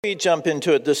We jump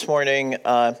into it this morning.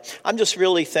 I'm just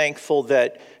really thankful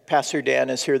that Pastor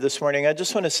Dan is here this morning. I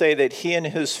just want to say that he and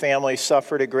his family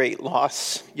suffered a great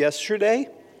loss yesterday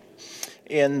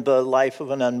in the life of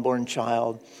an unborn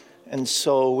child. And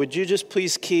so would you just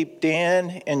please keep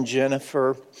Dan and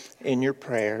Jennifer in your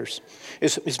prayers.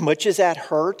 As much as that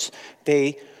hurts,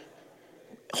 they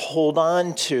hold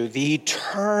on to the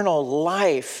eternal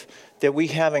life that we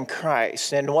have in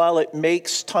Christ. And while it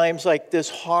makes times like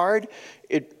this hard,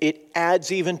 it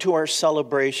adds even to our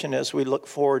celebration as we look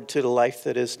forward to the life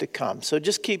that is to come. So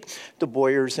just keep the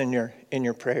Boyers in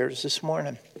your prayers this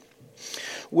morning.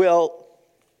 Well,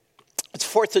 it's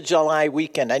 4th of July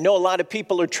weekend. I know a lot of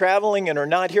people are traveling and are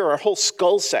not here. Our whole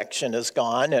Skull section is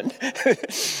gone, and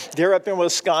they're up in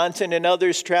Wisconsin and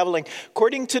others traveling.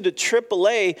 According to the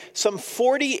AAA, some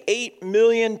 48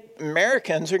 million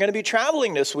Americans are going to be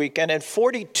traveling this weekend, and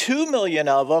 42 million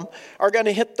of them are going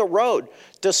to hit the road.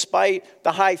 Despite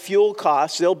the high fuel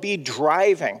costs, they'll be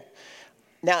driving.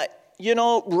 Now, you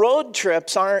know, road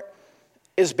trips aren't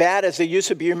as bad as they used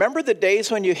to be. Remember the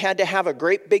days when you had to have a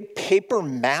great big paper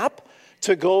map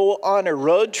to go on a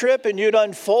road trip, and you'd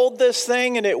unfold this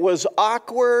thing and it was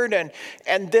awkward,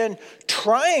 and then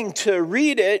trying to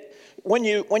read it when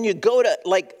you go to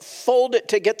like fold it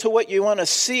to get to what you want to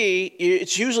see,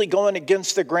 it's usually going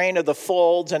against the grain of the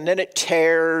folds, and then it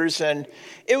tears, and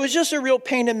it was just a real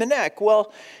pain in the neck.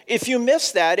 Well, if you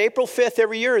miss that, April 5th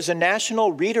every year is a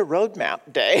National Read a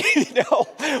Roadmap Day. You know,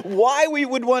 why we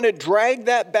would want to drag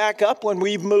that back up when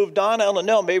we've moved on, I don't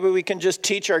know. Maybe we can just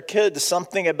teach our kids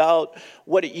something about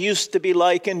what it used to be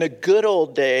like in the good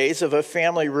old days of a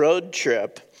family road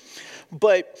trip.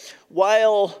 But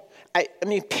while I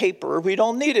mean, paper, we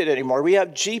don't need it anymore. We have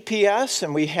GPS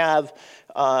and we have,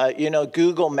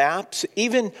 Google Maps.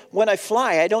 Even when I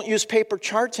fly, I don't use paper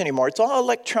charts anymore. It's all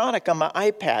electronic on my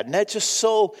iPad, and that's just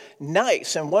so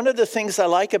nice. And one of the things I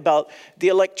like about the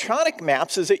electronic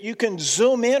maps is that you can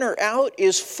zoom in or out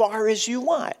as far as you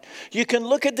want. You can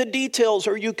look at the details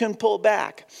or you can pull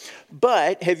back.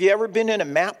 But have you ever been in a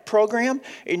map program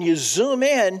and you zoom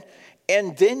in,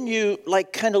 and then you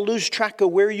kind of lose track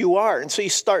of where you are. And so you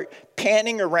start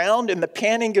panning around, and the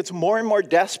panning gets more and more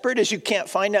desperate as you can't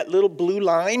find that little blue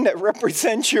line that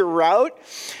represents your route.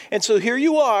 And so here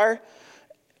you are,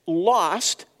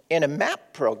 lost in a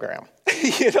map program.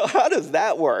 How does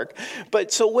that work?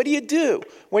 But so what do?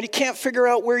 When you can't figure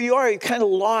out where you are, you kind of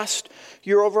lost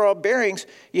your overall bearings,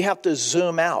 you have to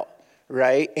zoom out,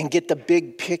 right? And get the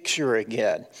big picture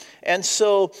again. And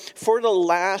so for the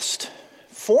last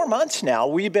 4 months now,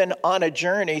 we've been on a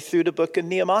journey through the book of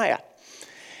Nehemiah.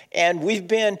 And we've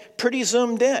been pretty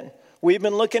zoomed in. We've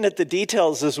been looking at the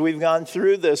details as we've gone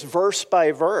through this verse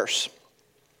by verse.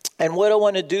 And what I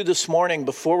want to do this morning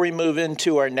before we move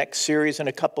into our next series in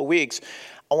a couple weeks,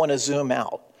 I want to zoom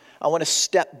out. I want to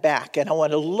step back and I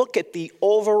want to look at the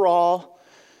overall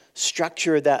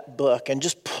structure of that book and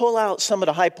just pull out some of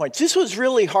the high points. This was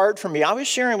really hard for me. I was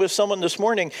sharing with someone this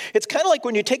morning. It's kind of like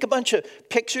when you take a bunch of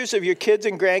pictures of your kids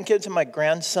and grandkids, and my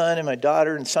grandson and my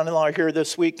daughter and son-in-law are here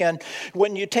this weekend.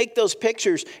 When you take those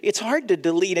pictures, it's hard to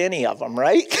delete any of them,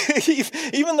 right?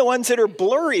 Even the ones that are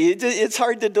blurry, it's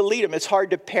hard to delete them. It's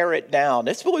hard to pare it down.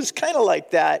 It was kind of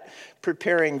like that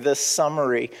preparing this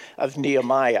summary of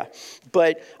Nehemiah.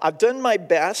 But I've done my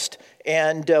best,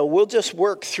 and we'll just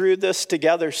work through this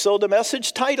together. So the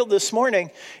message title this morning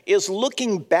is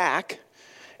Looking Back,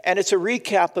 and it's a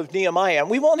recap of Nehemiah. And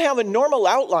we won't have a normal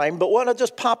outline, but what I'll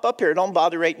just pop up here. Don't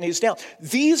bother writing these down.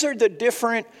 These are the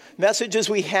different messages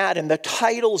we had and the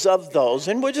titles of those.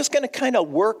 And we're just going to kind of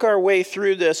work our way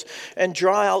through this and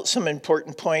draw out some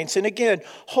important points. And again,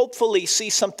 hopefully see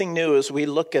something new as we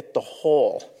look at the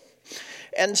whole.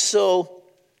 And so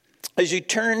as you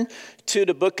turn to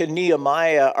the book of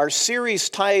Nehemiah, our series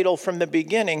title from the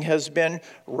beginning has been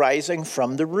Rising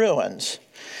from the Ruins.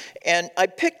 And I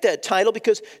picked that title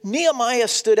because Nehemiah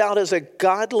stood out as a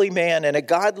godly man and a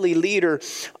godly leader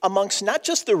amongst not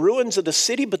just the ruins of the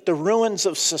city, but the ruins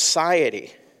of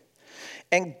society.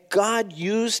 And God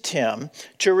used him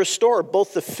to restore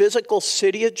both the physical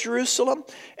city of Jerusalem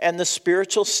and the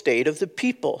spiritual state of the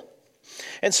people.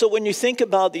 And so when you think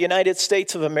about the United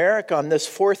States of America on this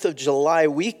 4th of July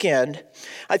weekend,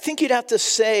 I think you'd have to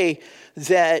say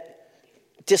that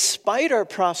despite our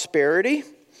prosperity,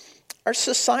 our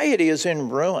society is in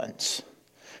ruins.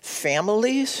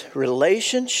 Families,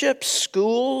 relationships,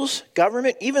 schools,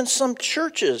 government, even some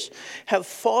churches have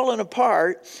fallen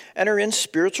apart and are in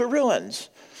spiritual ruins.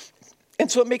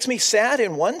 And so it makes me sad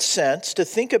in one sense to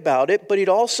think about it, but it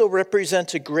also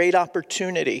represents a great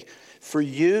opportunity for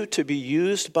you to be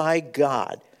used by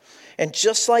God And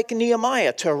just like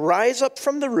Nehemiah, to rise up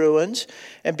from the ruins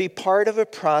and be part of a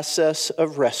process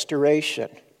of restoration.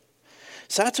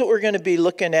 So that's what we're going to be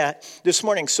looking at this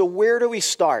morning. So where do we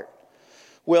start?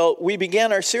 Well, we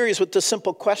began our series with the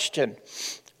simple question,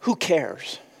 who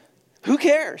cares? Who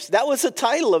cares? That was the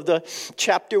title of the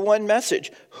chapter 1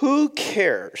 message. Who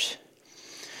cares?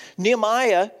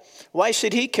 Nehemiah, why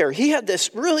should he care? He had this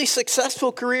really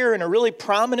successful career in a really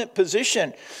prominent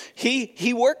position.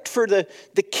 He worked for the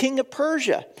king of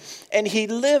Persia, and he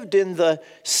lived in the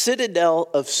citadel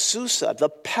of Susa, the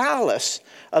palace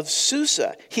of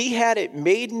Susa. He had it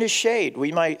made in the shade,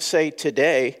 we might say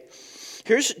today.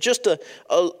 Here's just a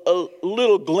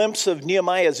little glimpse of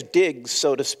Nehemiah's digs,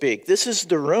 so to speak. This is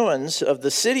the ruins of the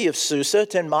city of Susa.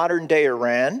 It's in modern-day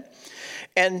Iran.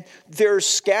 And they're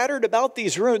scattered about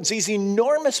these ruins, these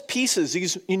enormous pieces,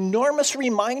 these enormous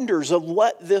reminders of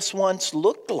what this once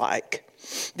looked like.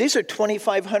 These are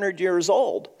 2,500 years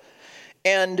old.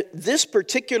 And this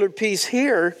particular piece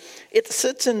here, it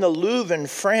sits in the Louvre in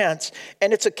France,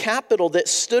 and it's a capital that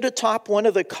stood atop one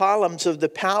of the columns of the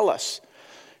palace.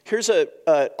 Here's an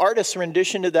artist's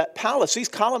rendition of that palace. These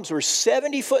columns were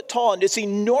 70 foot tall, and this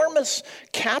enormous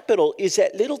capital is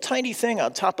that little tiny thing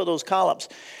on top of those columns.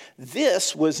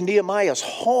 This was Nehemiah's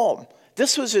home.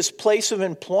 This was his place of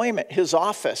employment, his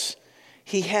office.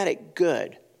 He had it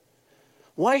good.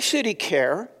 Why should he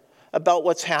care about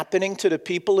what's happening to the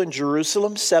people in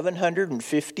Jerusalem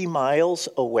 750 miles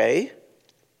away?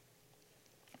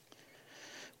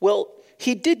 Well,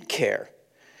 he did care.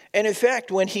 And in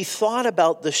fact, when he thought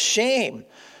about the shame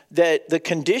that the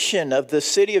condition of the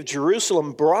city of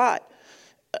Jerusalem brought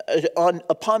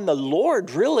upon the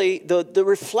Lord, really, the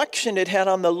reflection it had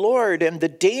on the Lord and the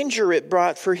danger it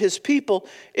brought for his people,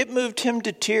 it moved him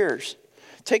to tears.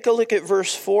 Take a look at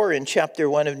verse 4 in chapter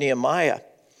 1 of Nehemiah.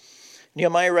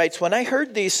 Nehemiah writes, "When I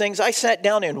heard these things, I sat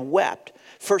down and wept.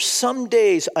 For some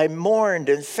days I mourned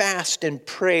and fasted and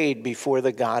prayed before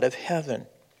the God of heaven."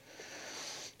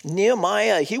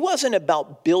 Nehemiah, he wasn't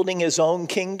about building his own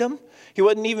kingdom. He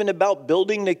wasn't even about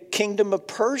building the kingdom of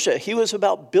Persia. He was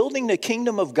about building the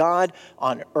kingdom of God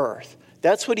on earth.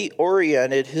 That's what he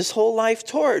oriented his whole life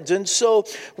towards. And so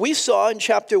we saw in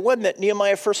chapter 1 that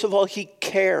Nehemiah, first of all, he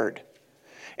cared.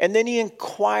 And then he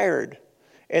inquired.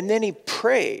 And then he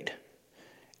prayed.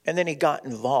 And then he got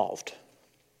involved.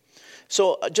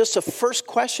 So just a first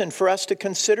question for us to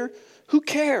consider, who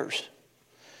cares?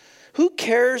 Who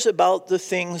cares about the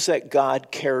things that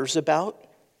God cares about?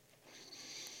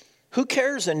 Who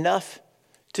cares enough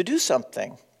to do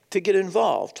something, to get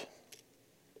involved?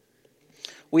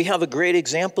 We have a great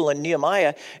example in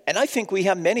Nehemiah, and I think we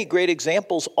have many great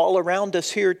examples all around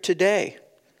us here today.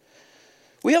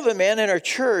 We have a man in our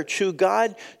church who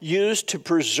God used to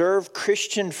preserve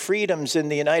Christian freedoms in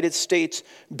the United States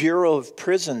Bureau of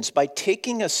Prisons by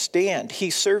taking a stand. He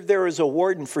served there as a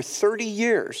warden for 30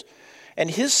 years. And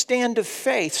his stand of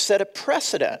faith set a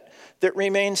precedent that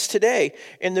remains today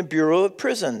in the Bureau of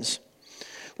Prisons.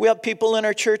 We have people in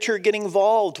our church who are getting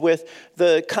involved with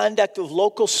the conduct of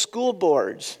local school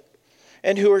boards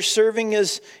and who are serving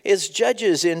as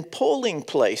judges in polling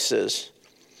places.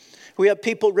 We have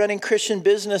people running Christian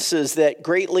businesses that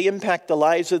greatly impact the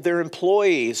lives of their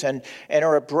employees and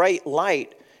are a bright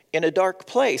light in a dark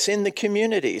place in the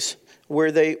communities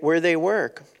where they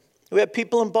work. We have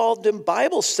people involved in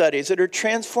Bible studies that are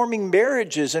transforming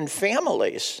marriages and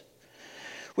families.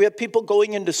 We have people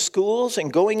going into schools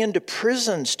and going into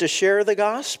prisons to share the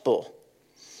gospel.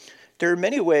 There are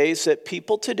many ways that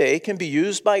people today can be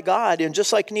used by God, and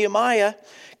just like Nehemiah,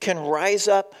 can rise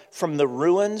up from the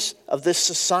ruins of this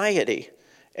society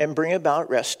and bring about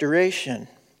restoration.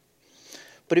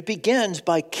 But it begins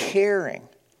by caring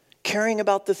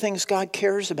about the things God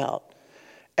cares about.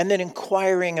 And then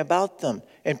inquiring about them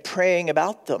and praying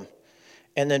about them.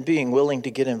 And then being willing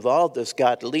to get involved as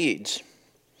God leads.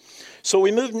 So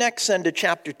we move next into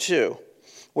chapter 2,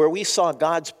 where we saw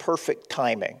God's perfect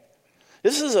timing.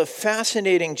 This is a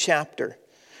fascinating chapter.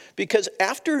 Because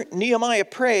after Nehemiah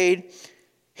prayed,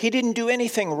 he didn't do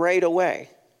anything right away.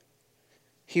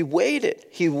 He waited.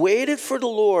 He waited for the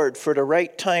Lord for the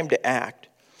right time to act.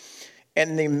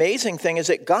 And the amazing thing is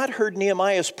that God heard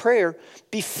Nehemiah's prayer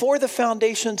before the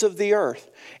foundations of the earth.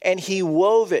 And he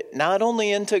wove it not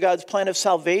only into God's plan of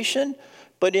salvation,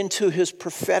 but into his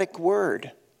prophetic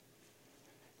word.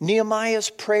 Nehemiah's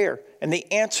prayer and the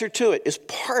answer to it is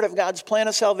part of God's plan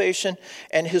of salvation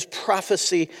and his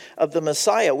prophecy of the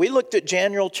Messiah. We looked at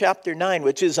Daniel chapter 9,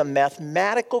 which is a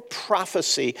mathematical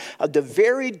prophecy of the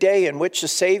very day in which the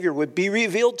Savior would be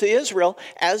revealed to Israel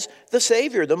as the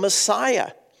Savior, the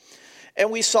Messiah. And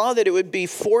we saw that it would be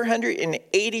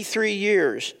 483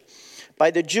 years. by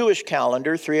the Jewish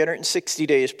calendar, 360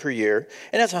 days per year,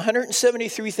 and that's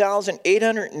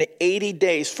 173,880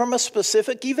 days from a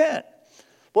specific event.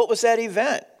 What was that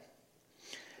event?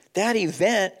 That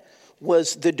event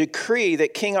was the decree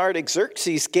that King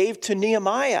Artaxerxes gave to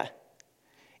Nehemiah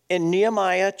in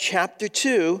Nehemiah chapter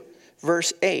 2,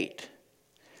 verse 8.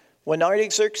 When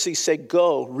Artaxerxes said,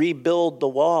 go, rebuild the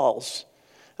walls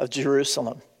of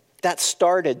Jerusalem, that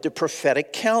started the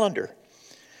prophetic calendar.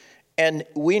 And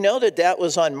we know that that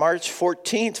was on March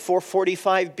 14th,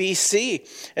 445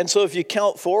 BC. And so if you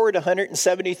count forward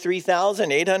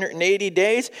 173,880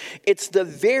 days, it's the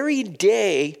very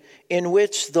day in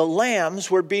which the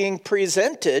lambs were being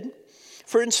presented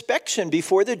for inspection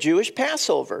before the Jewish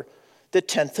Passover, the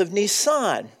 10th of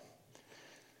Nisan.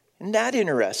 Isn't that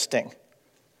interesting?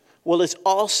 Well, it's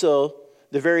also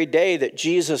the very day that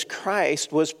Jesus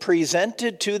Christ was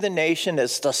presented to the nation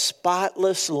as the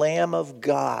spotless Lamb of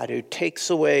God who takes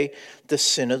away the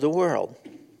sin of the world.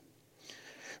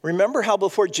 Remember how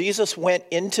before Jesus went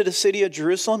into the city of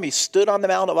Jerusalem, he stood on the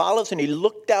Mount of Olives and he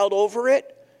looked out over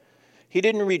it? He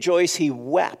didn't rejoice, he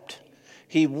wept.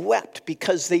 He wept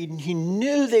because he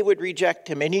knew they would reject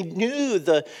him, and he knew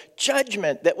the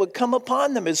judgment that would come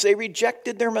upon them as they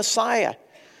rejected their Messiah.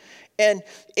 And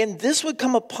this would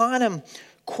come upon him,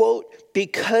 quote,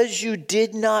 because you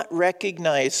did not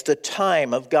recognize the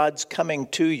time of God's coming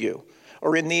to you.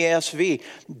 Or in the ESV,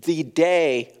 the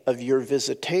day of your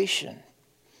visitation.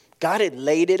 God had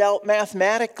laid it out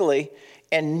mathematically,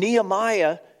 and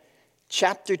Nehemiah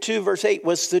chapter 2, verse 8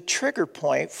 was the trigger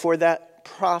point for that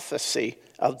prophecy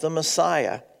of the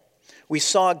Messiah. We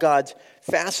saw God's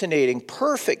fascinating,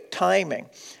 perfect timing,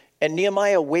 and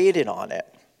Nehemiah waited on it.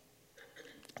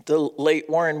 The late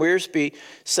Warren Wiersbe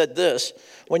said this,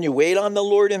 when you wait on the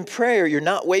Lord in prayer, you're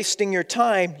not wasting your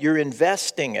time, you're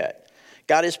investing it.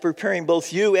 God is preparing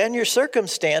both you and your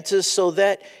circumstances so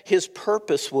that his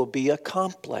purpose will be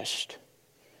accomplished.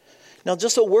 Now,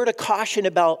 just a word of caution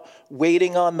about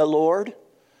waiting on the Lord.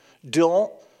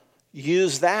 Don't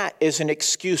use that as an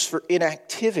excuse for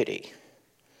inactivity.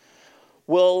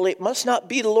 Well, it must not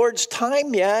be the Lord's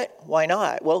time yet. Why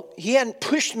not? Well, he hadn't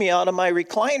pushed me out of my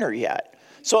recliner yet,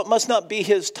 so it must not be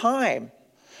his time.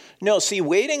 No, see,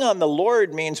 waiting on the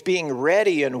Lord means being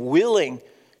ready and willing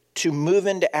to move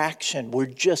into action. We're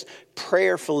just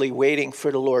prayerfully waiting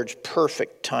for the Lord's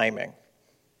perfect timing.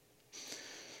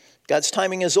 God's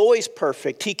timing is always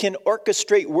perfect. He can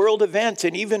orchestrate world events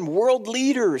and even world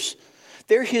leaders.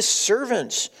 They're his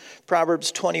servants,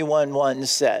 Proverbs 21:1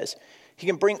 says. He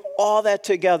can bring all that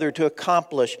together to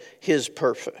accomplish his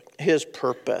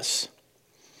purpose.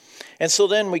 And so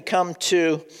then we come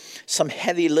to some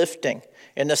heavy lifting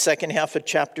in the second half of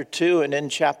chapter 2 and in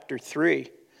chapter 3.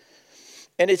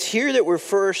 And it's here that we're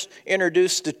first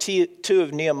introduced to two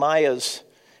of Nehemiah's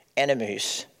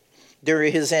enemies. They're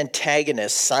his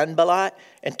antagonists, Sanballat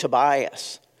and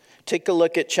Tobias. Take a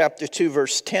look at chapter 2,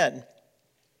 verse 10.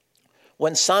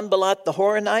 When Sanballat the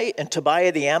Horonite and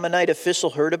Tobiah the Ammonite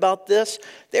official heard about this,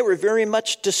 they were very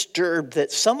much disturbed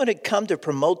that someone had come to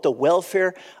promote the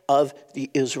welfare of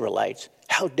the Israelites.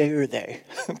 How dare they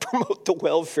promote the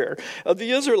welfare of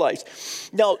the Israelites?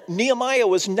 Now, Nehemiah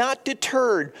was not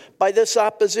deterred by this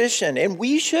opposition, and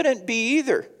we shouldn't be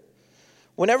either.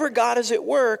 Whenever God is at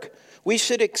work, we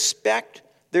should expect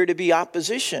there to be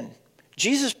opposition.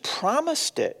 Jesus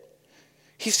promised it.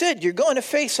 He said, you're going to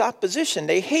face opposition.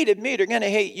 They hated me. They're going to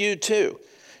hate you too.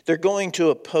 They're going to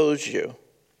oppose you.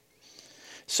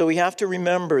 So we have to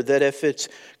remember that if it's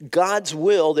God's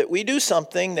will that we do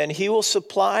something, then he will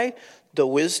supply the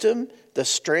wisdom, the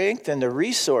strength, and the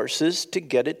resources to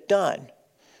get it done.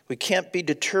 We can't be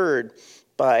deterred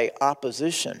by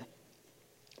opposition.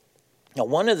 Now,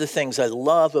 one of the things I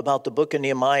love about the book of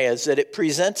Nehemiah is that it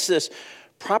presents this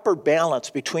proper balance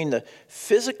between the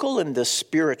physical and the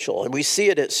spiritual. And we see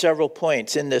it at several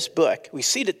points in this book. We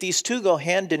see that these two go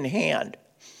hand in hand.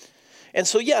 And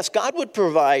so, yes, God would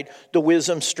provide the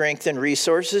wisdom, strength, and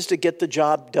resources to get the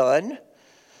job done.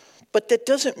 But that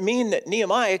doesn't mean that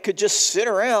Nehemiah could just sit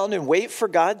around and wait for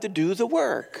God to do the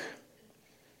work.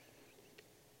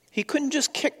 He couldn't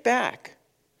just kick back.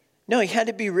 No, he had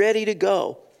to be ready to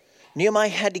go. Nehemiah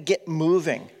had to get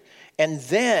moving. And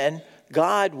then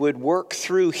God would work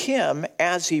through him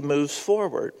as he moves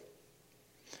forward.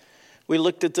 We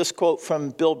looked at this quote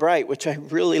from Bill Bright, which I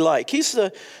really like. He's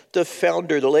the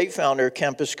founder, the late founder of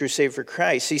Campus Crusade for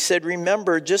Christ. He said,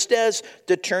 remember, just as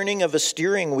the turning of a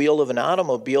steering wheel of an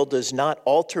automobile does not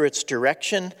alter its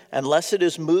direction unless it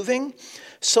is moving,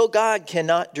 so God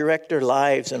cannot direct our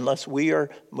lives unless we are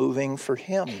moving for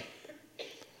him.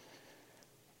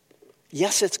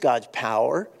 Yes, it's God's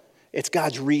power It's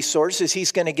God's resources.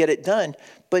 He's going to get it done.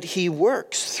 But he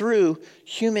works through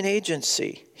human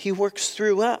agency. He works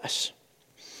through us.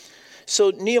 So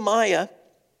Nehemiah,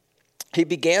 he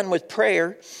began with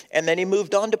prayer, and then he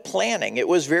moved on to planning. It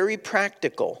was very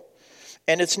practical.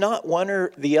 And it's not one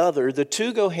or the other. The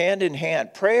two go hand in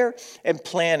hand. Prayer and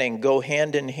planning go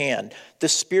hand in hand. The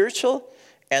spiritual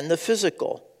and the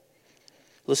physical.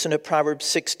 Listen to Proverbs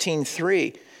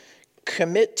 16:3.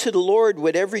 Commit to the Lord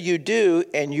whatever you do,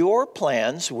 and your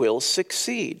plans will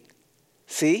succeed.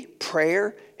 See,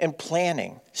 prayer and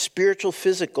planning, spiritual,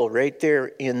 physical, right there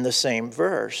in the same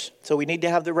verse. So we need to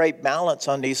have the right balance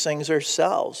on these things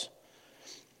ourselves.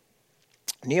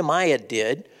 Nehemiah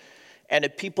did, and the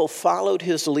people followed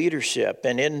his leadership.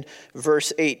 And in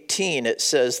verse 18, it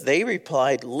says, they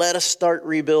replied, let us start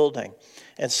rebuilding.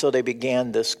 And so they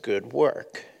began this good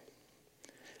work.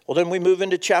 Well, then we move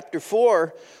into chapter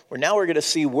 4, where now we're going to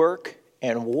see work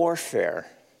and warfare.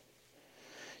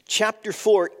 Chapter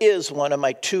 4 is one of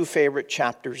my two favorite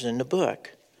chapters in the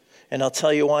book. And I'll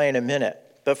tell you why in a minute.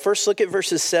 But first look at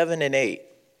verses 7 and 8.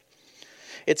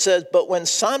 It says, but when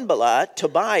Sanballat,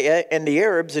 Tobiah, and the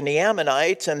Arabs and the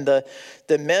Ammonites and the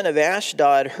men of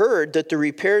Ashdod heard that the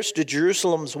repairs to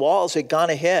Jerusalem's walls had gone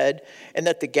ahead and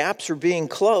that the gaps were being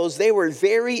closed, they were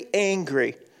very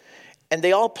angry. And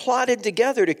they all plotted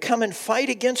together to come and fight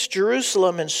against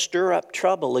Jerusalem and stir up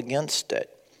trouble against it.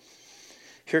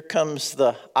 Here comes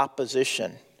the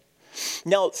opposition.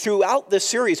 Now, throughout this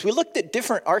series, we looked at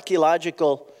different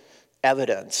archaeological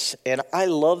evidence. And I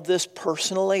love this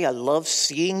personally. I love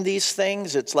seeing these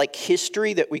things. It's like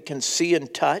history that we can see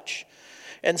and touch.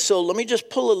 And so let me just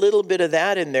pull a little bit of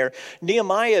that in there.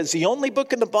 Nehemiah is the only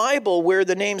book in the Bible where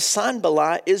the name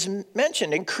Sanballat is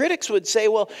mentioned. And critics would say,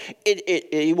 well,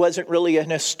 he wasn't really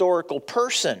an historical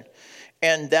person.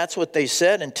 And that's what they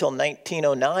said until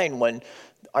 1909 when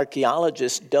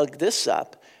archaeologists dug this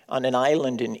up on an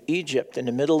island in Egypt in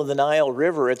the middle of the Nile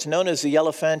River. It's known as the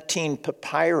Elephantine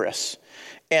Papyrus.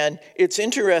 And it's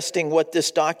interesting what this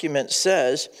document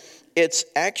says. It's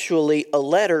actually a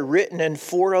letter written in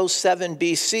 407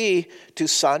 BC to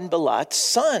Sanballat's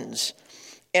sons.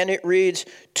 And it reads,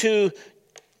 to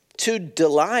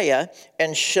Delaiah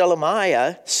and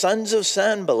Shelemiah, sons of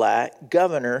Sanballat,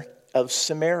 governor of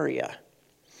Samaria.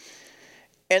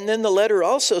 And then the letter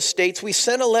also states, we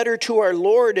sent a letter to our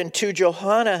Lord and to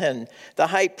Johanan, the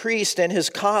high priest, and his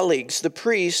colleagues, the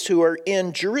priests who are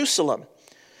in Jerusalem.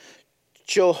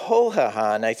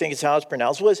 Jehohanan, I think it's how it's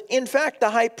pronounced, was in fact the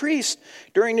high priest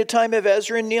during the time of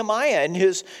Ezra and Nehemiah, and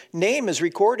his name is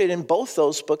recorded in both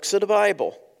those books of the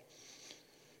Bible.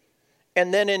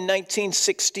 And then in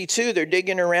 1962, they're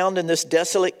digging around in this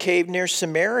desolate cave near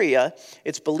Samaria.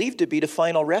 It's believed to be the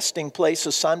final resting place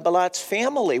of Sanballat's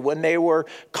family when they were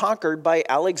conquered by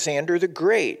Alexander the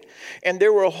Great. And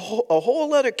there were a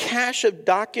whole other cache of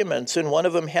documents, and one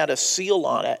of them had a seal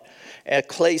on it, a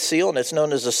clay seal, and it's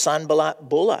known as the Sanballat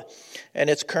Bulla. And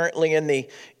it's currently in the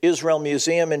Israel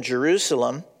Museum in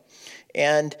Jerusalem.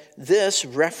 And this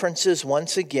references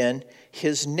once again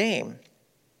his name.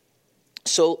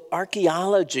 So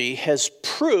archaeology has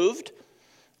proved,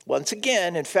 once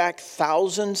again, in fact,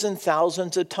 thousands and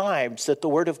thousands of times that the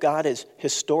Word of God is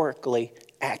historically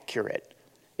accurate.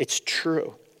 It's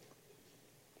true.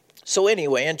 So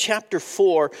anyway, in chapter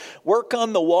 4, work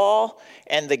on the wall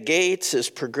and the gates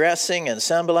is progressing, and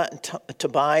Sanballat and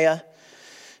Tobiah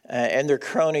and their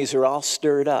cronies are all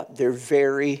stirred up. They're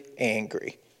very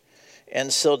angry.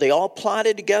 And so they all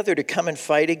plotted together to come and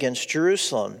fight against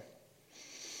Jerusalem.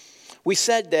 We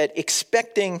said that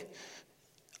expecting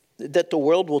that the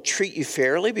world will treat you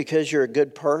fairly because you're a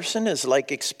good person is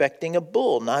like expecting a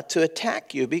bull not to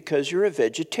attack you because you're a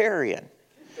vegetarian.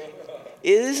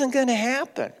 It isn't going to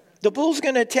happen. The bull's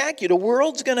going to attack you. The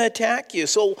world's going to attack you.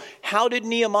 So how did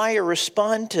Nehemiah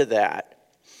respond to that?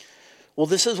 Well,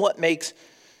 this is what makes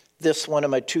this one of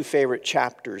my two favorite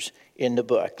chapters in the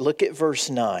book. Look at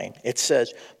verse 9. It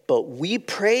says, but we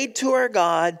prayed to our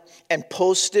God and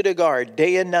posted a guard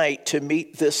day and night to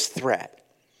meet this threat.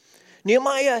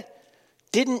 Nehemiah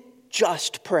didn't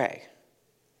just pray.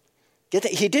 Get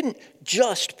that? He didn't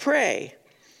just pray.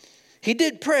 He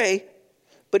did pray,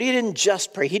 but he didn't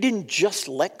just pray. He didn't just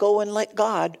let go and let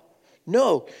God.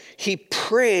 No, he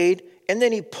prayed and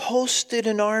then he posted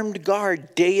an armed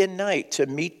guard day and night to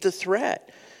meet the threat.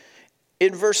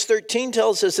 In verse 13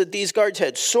 tells us that these guards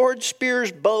had swords,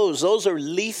 spears, bows. Those are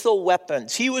lethal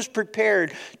weapons. He was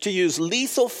prepared to use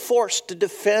lethal force to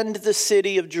defend the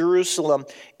city of Jerusalem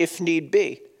if need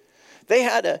be. They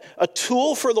had a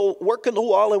tool for the work of the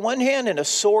wall in one hand and a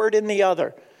sword in the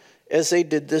other as they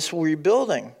did this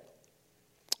rebuilding.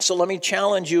 So let me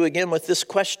challenge you again with this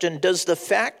question. Does the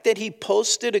fact that he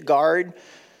posted a guard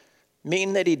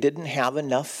mean that he didn't have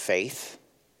enough faith?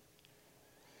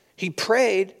 He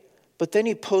prayed, but then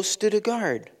he posted a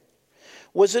guard.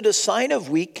 Was it a sign of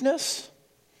weakness?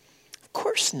 Of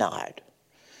course not.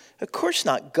 Of course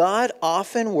not. God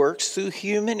often works through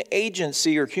human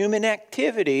agency or human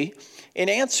activity in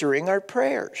answering our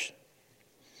prayers.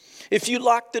 If you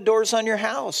lock the doors on your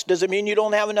house, does it mean you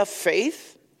don't have enough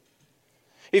faith?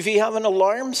 If you have an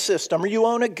alarm system or you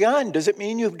own a gun, does it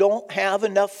mean you don't have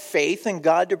enough faith in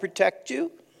God to protect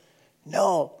you?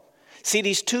 No. See,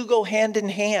 these two go hand in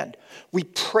hand. We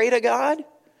pray to God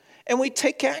and we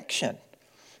take action.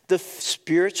 The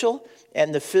spiritual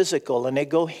and the physical, and they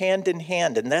go hand in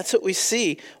hand. And that's what we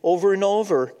see over and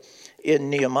over in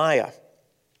Nehemiah.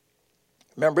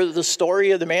 Remember the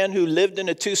story of the man who lived in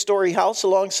a 2-story house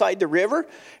alongside the river?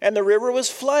 And the river was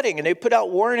flooding. And they put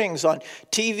out warnings on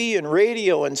TV and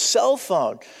radio and cell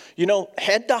phone.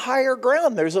 Head to higher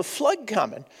ground. There's a flood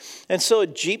coming. And so a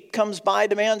jeep comes by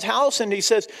the man's house and he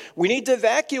says, we need to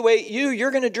evacuate you.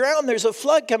 You're going to drown. There's a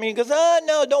flood coming. He goes,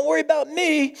 no, don't worry about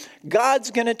me. God's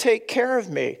going to take care of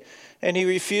me. And he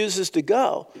refuses to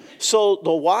go. So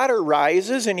the water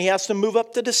rises and he has to move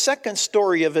up to the 2nd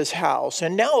story of his house.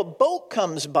 And now a boat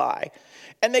comes by.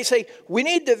 And they say, we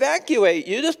need to evacuate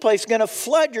you. This place is going to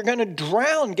flood. You're going to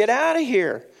drown. Get out of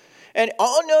here. And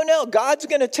no, God's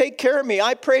going to take care of me.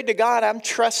 I prayed to God. I'm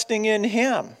trusting in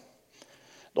him.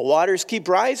 The waters keep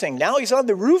rising. Now he's on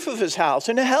the roof of his house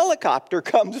and a helicopter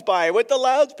comes by with the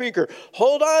loudspeaker.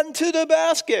 Hold on to the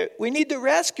basket. We need to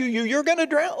rescue you. You're going to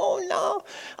drown. Oh no,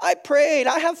 I prayed.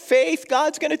 I have faith.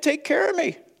 God's going to take care of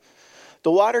me.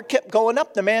 The water kept going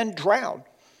up. The man drowned.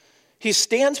 He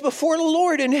stands before the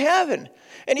Lord in heaven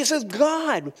and he says,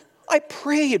 God, I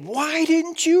prayed. Why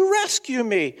didn't you rescue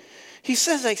me? He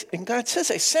says, and God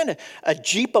says, I sent a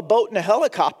jeep, a boat, and a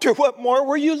helicopter. What more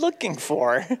were you looking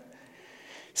for?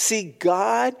 See,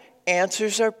 God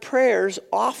answers our prayers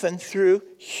often through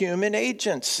human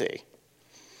agency.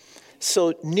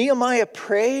 So Nehemiah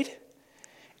prayed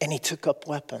and he took up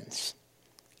weapons.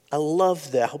 I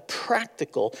love that, how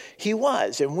practical he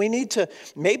was. And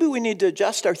maybe we need to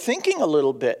adjust our thinking a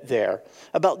little bit there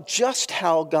about just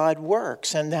how God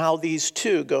works and how these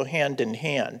two go hand in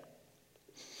hand.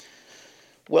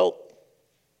 Well,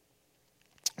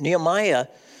 Nehemiah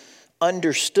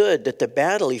understood that the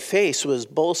battle he faced was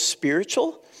both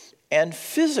spiritual and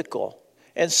physical.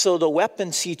 And so the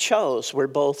weapons he chose were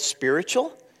both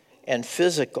spiritual and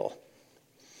physical.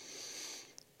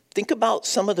 Think about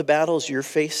some of the battles you're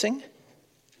facing.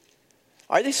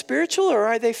 Are they spiritual or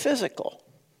are they physical?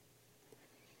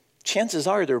 Chances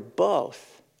are they're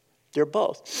both. They're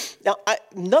both. Now,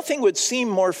 nothing would seem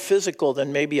more physical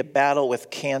than maybe a battle with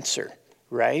cancer,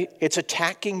 right? It's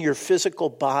attacking your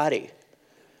physical body.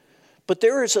 But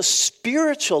there is a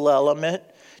spiritual element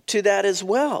to that as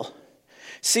well.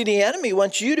 See, the enemy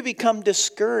wants you to become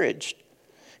discouraged.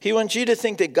 He wants you to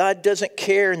think that God doesn't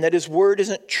care and that his word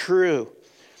isn't true.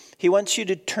 He wants you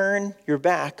to turn your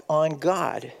back on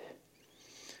God.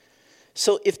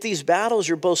 So if these battles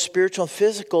are both spiritual and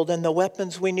physical, then the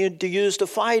weapons we need to use to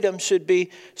fight them should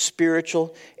be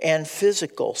spiritual and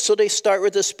physical. So they start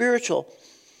with the spiritual.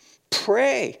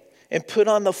 Pray. And put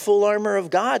on the full armor of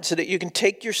God so that you can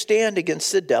take your stand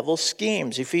against the devil's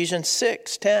schemes. Ephesians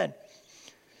 6:10.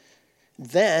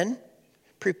 Then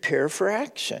prepare for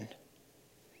action.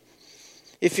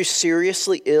 If you're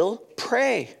seriously ill,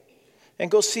 pray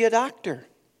and go see a doctor.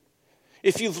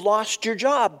 If you've lost your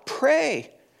job,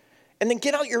 pray. And then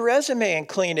get out your resume and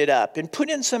clean it up and put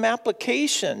in some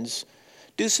applications.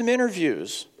 Do some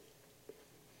interviews.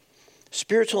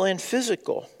 Spiritual and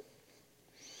physical.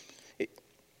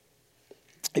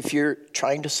 If you're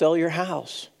trying to sell your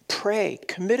house, pray,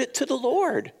 commit it to the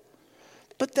Lord.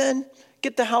 But then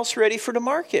get the house ready for the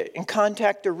market and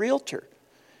contact a realtor.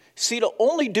 See, to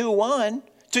only do one,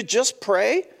 to just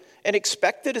pray and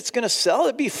expect that it's going to sell,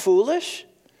 it'd be foolish.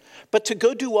 But to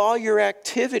go do all your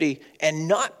activity and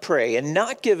not pray and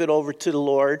not give it over to the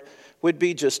Lord would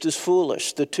be just as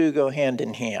foolish. The two go hand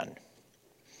in hand.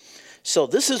 So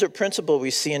this is a principle we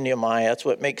see in Nehemiah. That's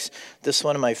what makes this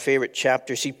one of my favorite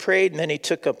chapters. He prayed and then he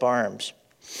took up arms.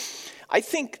 I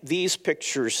think these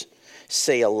pictures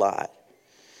say a lot.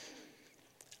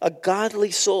 A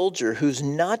godly soldier who's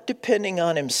not depending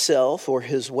on himself or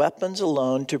his weapons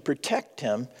alone to protect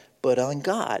him, but on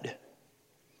God.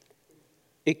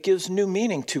 It gives new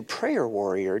meaning to prayer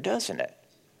warrior, doesn't it?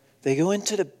 They go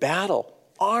into the battle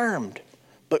armed,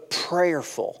 but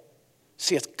prayerful.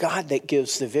 See, it's God that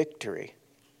gives the victory.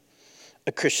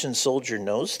 A Christian soldier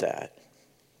knows that.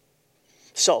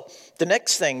 So the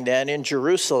next thing then in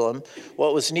Jerusalem,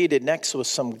 what was needed next was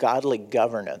some godly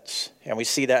governance. And we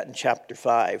see that in chapter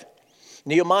 5.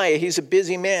 Nehemiah, he's a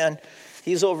busy man.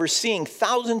 He's overseeing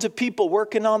thousands of people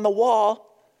working on the wall.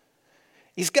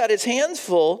 He's got his hands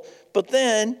full, but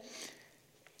then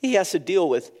he has to deal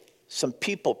with some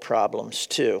people problems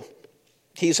too.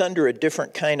 He's under a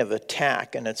different kind of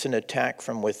attack, and it's an attack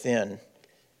from within.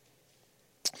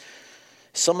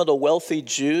 Some of the wealthy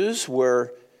Jews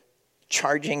were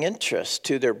charging interest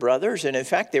to their brothers, and in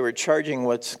fact, they were charging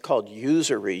what's called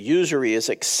usury. Usury is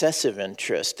excessive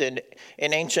interest, and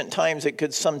in ancient times, it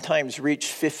could sometimes reach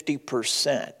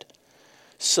 50%.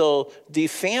 So the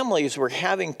families were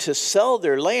having to sell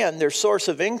their land, their source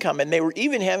of income, and they were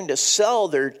even having to sell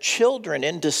their children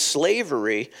into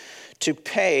slavery to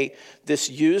pay this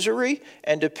usury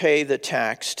and to pay the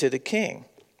tax to the king.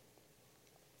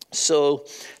 So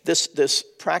this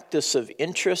practice of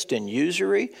interest and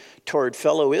usury toward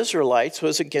fellow Israelites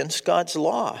was against God's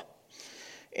law.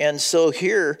 And so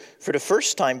here, for the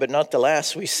first time, but not the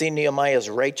last, we see Nehemiah's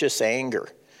righteous anger.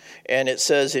 And it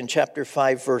says in chapter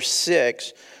 5, verse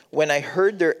 6, "When I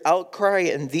heard their outcry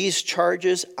and these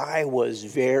charges, I was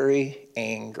very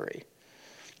angry."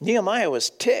 Nehemiah was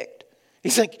ticked.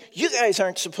 He's like, you guys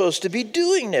aren't supposed to be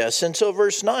doing this. And so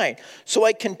verse 9, "So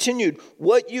I continued,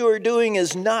 what you are doing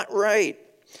is not right.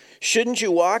 Shouldn't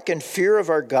you walk in fear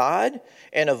of our God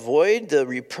and avoid the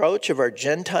reproach of our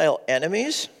Gentile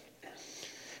enemies?"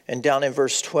 And down in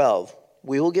verse 12,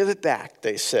 "We will give it back,"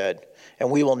 they said, "and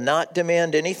we will not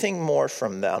demand anything more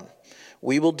from them.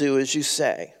 We will do as you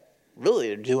say." Really,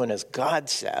 they're doing as God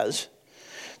says.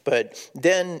 But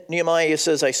then Nehemiah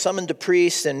says, "I summoned the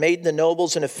priests and made the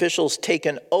nobles and officials take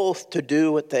an oath to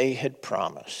do what they had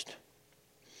promised."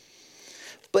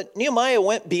 But Nehemiah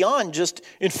went beyond just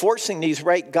enforcing these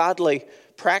right godly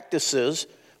practices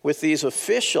with these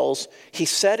officials. He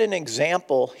set an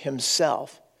example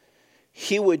himself.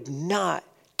 He would not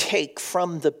take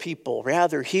from the people.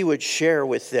 Rather, he would share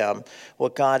with them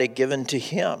what God had given to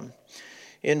him.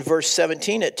 In verse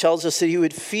 17, it tells us that he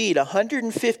would feed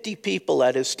 150 people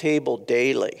at his table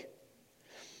daily.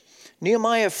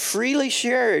 Nehemiah freely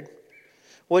shared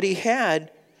what he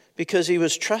had because he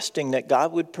was trusting that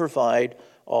God would provide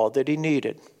all that he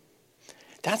needed.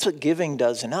 That's what giving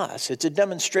does in us. It's a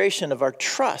demonstration of our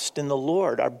trust in the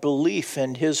Lord, our belief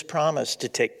in his promise to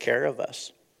take care of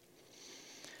us.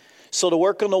 So the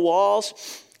work on the walls,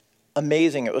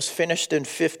 amazing. It was finished in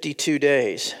 52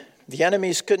 days. The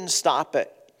enemies couldn't stop it.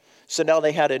 So now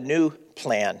they had a new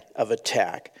plan of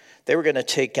attack. They were going to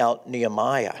take out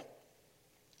Nehemiah.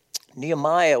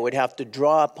 Nehemiah would have to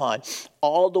draw upon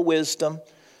all the wisdom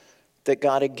that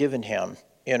God had given him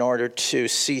in order to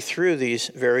see through these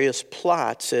various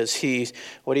plots, as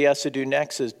what he has to do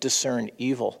next is discern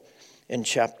evil in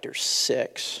chapter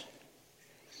 6.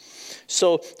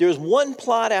 So there's one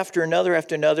plot after another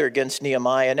against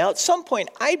Nehemiah. Now at some point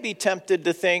I'd be tempted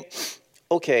to think,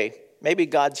 okay, maybe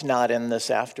God's not in this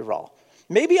after all.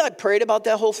 Maybe I prayed about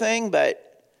that whole thing,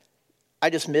 but I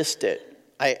just missed it.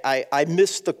 I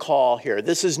missed the call here.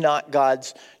 This is not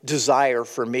God's desire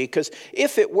for me, because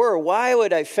if it were, why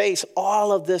would I face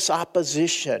all of this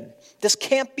opposition? This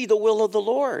can't be the will of the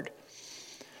Lord.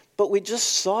 But we just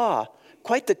saw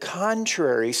quite the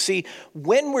contrary. See,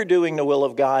 when we're doing the will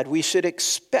of God, we should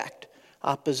expect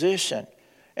opposition.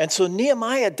 And so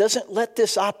Nehemiah doesn't let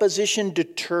this opposition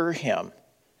deter him.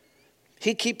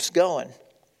 He keeps going.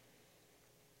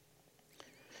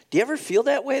 Do you ever feel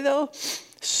that way, though?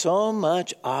 So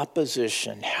much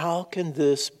opposition. How can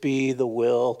this be the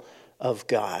will of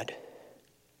God?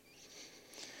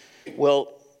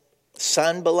 Well,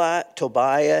 Sanballat,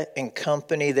 Tobiah, and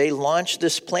company, they launched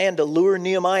this plan to lure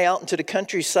Nehemiah out into the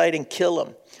countryside and kill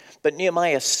him. But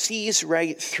Nehemiah sees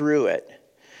right through it.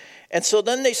 And so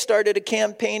then they started a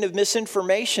campaign of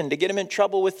misinformation to get him in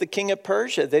trouble with the king of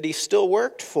Persia that he still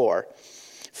worked for.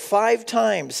 5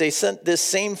 times they sent this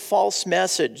same false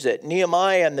message that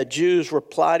Nehemiah and the Jews were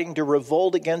plotting to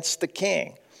revolt against the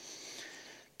king.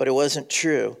 But it wasn't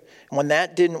true. And when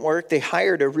that didn't work, they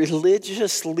hired a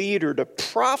religious leader to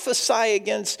prophesy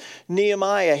against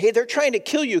Nehemiah. Hey, they're trying to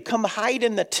kill you. Come hide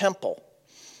in the temple.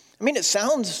 I mean, it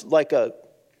sounds like a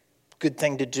good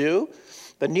thing to do.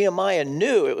 But Nehemiah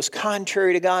knew it was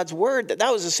contrary to God's word,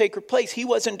 that was a sacred place. He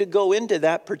wasn't to go into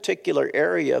that particular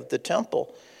area of the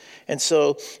temple. And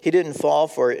so he didn't fall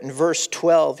for it. In verse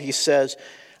 12, he says,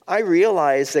 I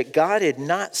realized that God had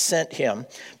not sent him,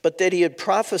 but that he had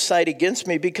prophesied against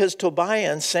me because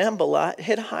Tobiah and Sanballat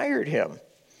had hired him.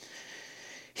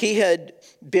 He had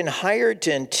been hired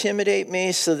to intimidate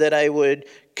me so that I would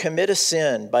commit a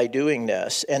sin by doing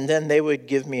this, and then they would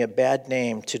give me a bad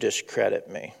name to discredit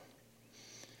me.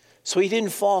 So he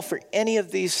didn't fall for any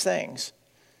of these things.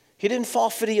 He didn't fall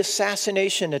for the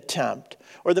assassination attempt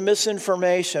or the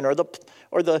misinformation or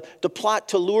the plot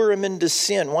to lure him into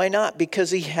sin. Why not?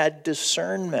 Because he had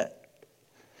discernment.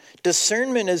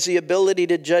 Discernment is the ability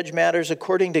to judge matters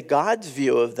according to God's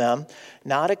view of them,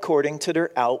 not according to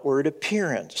their outward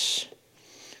appearance.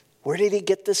 Where did he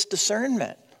get this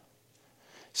discernment?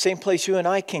 Same place you and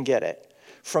I can get it.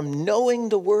 From knowing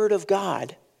the Word of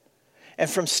God and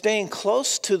from staying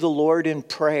close to the Lord in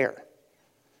prayer.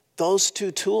 Those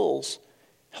two tools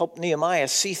help Nehemiah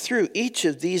see through each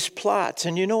of these plots.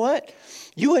 And you know what?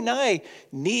 You and I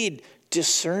need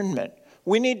discernment.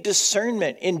 We need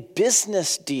discernment in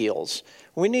business deals.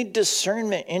 We need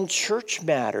discernment in church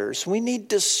matters. We need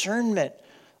discernment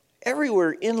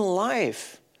everywhere in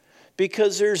life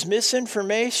because there's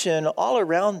misinformation all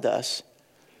around us.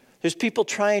 There's people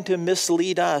trying to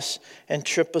mislead us and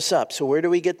trip us up. So where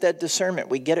do we get that discernment?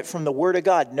 We get it from the Word of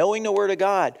God, knowing the Word of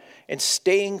God and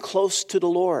staying close to the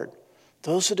Lord.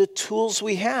 Those are the tools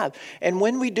we have. And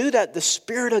when we do that, the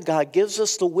Spirit of God gives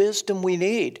us the wisdom we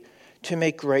need to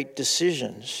make right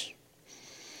decisions.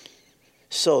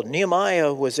 So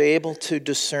Nehemiah was able to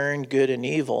discern good and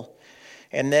evil.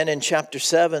 And then in chapter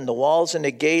 7, the walls and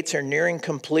the gates are nearing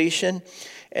completion.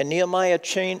 And Nehemiah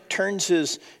turns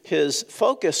his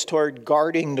focus toward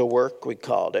guarding the work, we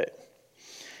called it.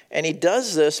 And he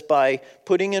does this by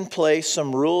putting in place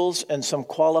some rules and some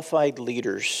qualified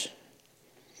leaders.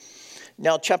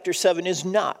 Now, chapter 7 is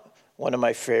not one of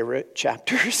my favorite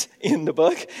chapters in the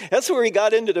book. That's where he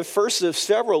got into the first of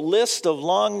several lists of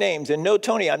long names. And no,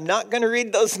 Tony, I'm not going to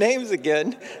read those names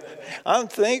again. I'm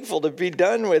thankful to be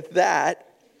done with that.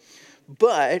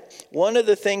 But one of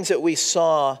the things that we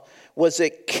saw was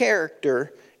that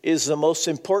character is the most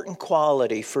important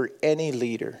quality for any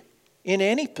leader in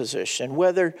any position,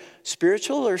 whether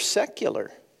spiritual or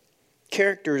secular.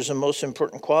 Character is the most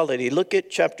important quality. Look at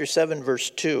chapter 7, verse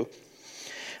 2.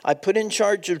 I put in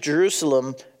charge of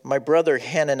Jerusalem my brother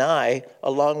Hanani,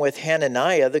 along with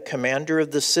Hananiah, the commander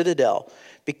of the citadel,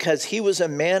 because he was a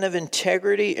man of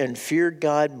integrity and feared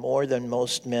God more than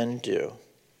most men do.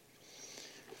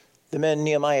 The men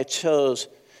Nehemiah chose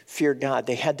feared God.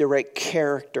 They had the right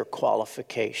character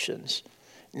qualifications.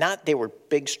 Not they were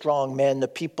big, strong men. The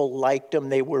people liked them.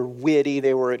 They were witty.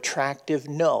 They were attractive.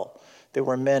 No, they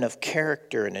were men of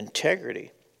character and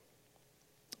integrity.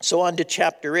 So on to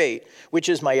chapter 8, which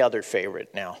is my other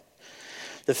favorite now.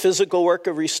 The physical work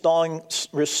of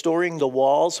restoring the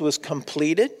walls was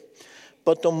completed,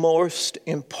 but the most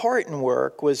important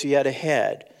work was yet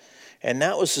ahead. And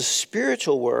that was the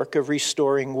spiritual work of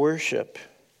restoring worship.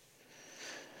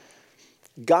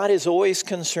 God is always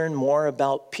concerned more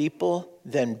about people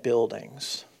than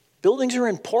buildings. Buildings are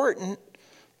important,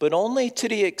 but only to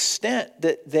the extent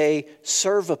that they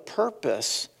serve a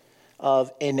purpose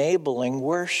of enabling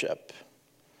worship.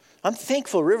 I'm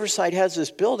thankful Riverside has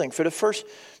this building. For the first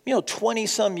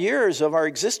 20-some years of our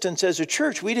existence as a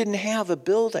church, we didn't have a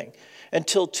building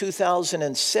until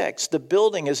 2006. The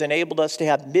building has enabled us to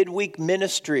have midweek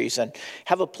ministries and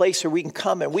have a place where we can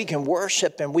come and we can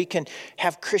worship and we can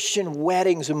have Christian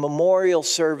weddings and memorial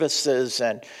services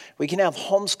and we can have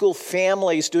homeschool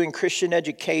families doing Christian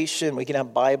education. We can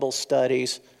have Bible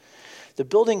studies. The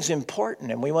building's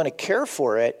important and we want to care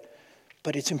for it,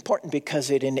 but it's important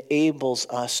because it enables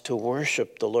us to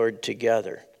worship the Lord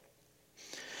together.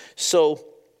 So,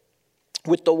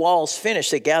 with the walls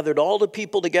finished, they gathered all the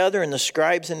people together, and the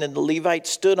scribes and the Levites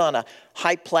stood on a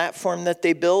high platform that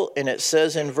they built. And it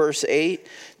says in verse 8,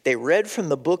 they read from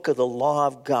the book of the law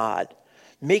of God,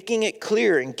 making it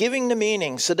clear and giving the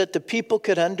meaning so that the people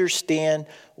could understand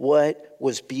what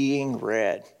was being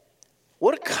read.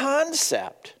 What a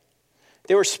concept.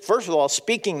 They were, first of all,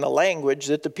 speaking the language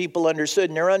that the people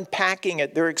understood, and they're unpacking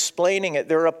it, they're explaining it,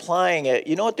 they're applying it.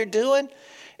 You know what they're doing?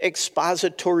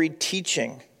 Expository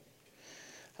teaching.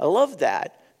 I love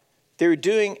that. They were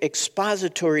doing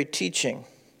expository teaching.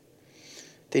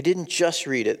 They didn't just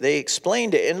read it, they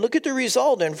explained it. And look at the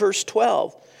result in verse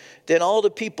 12. Then all the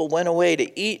people went away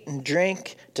to eat and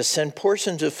drink, to send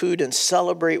portions of food and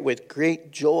celebrate with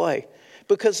great joy,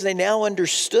 because they now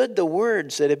understood the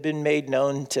words that had been made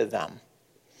known to them.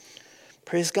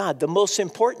 Praise God. The most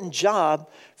important job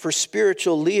for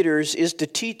spiritual leaders is to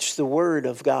teach the Word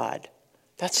of God.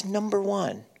 That's number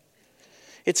one.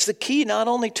 It's the key not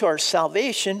only to our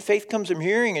salvation, faith comes from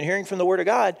hearing and hearing from the Word of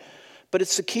God, but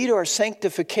it's the key to our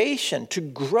sanctification, to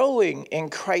growing in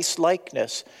Christ's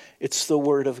likeness. It's the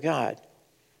Word of God.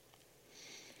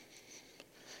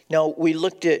 Now, we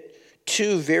looked at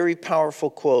two very powerful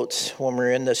quotes when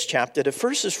we're in this chapter. The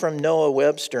first is from Noah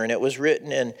Webster, and it was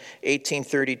written in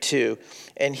 1832.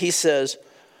 And he says,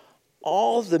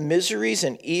 "All the miseries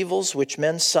and evils which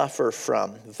men suffer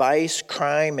from, vice,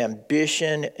 crime,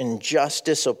 ambition,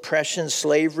 injustice, oppression,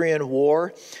 slavery, and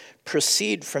war,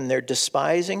 proceed from their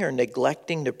despising or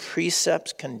neglecting the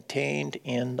precepts contained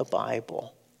in the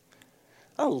Bible."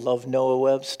 I love Noah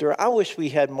Webster. I wish we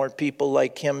had more people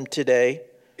like him today.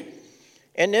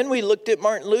 And then we looked at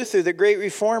Martin Luther, the great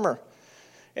reformer.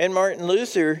 And Martin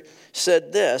Luther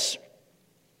said this,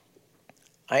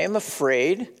 "I am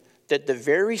afraid that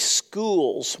the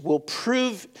schools will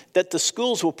prove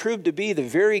to be the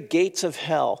very gates of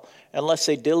hell unless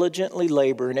they diligently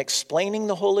labor in explaining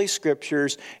the Holy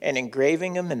Scriptures and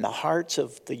engraving them in the hearts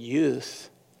of the youth."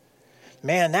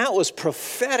 Man, that was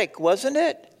prophetic, wasn't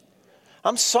it?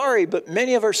 I'm sorry, but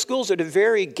many of our schools are the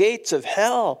very gates of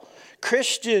hell.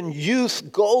 Christian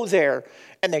youth go there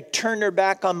and they turn their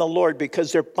back on the Lord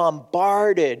because they're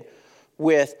bombarded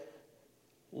with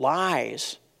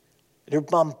lies. They're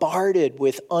bombarded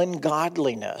with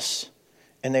ungodliness,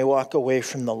 and they walk away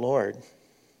from the Lord.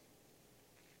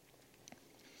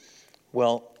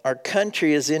 Well, our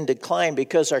country is in decline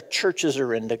because our churches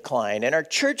are in decline. And our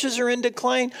churches are in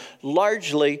decline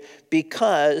largely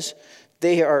because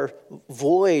they are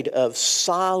void of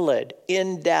solid,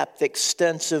 in-depth,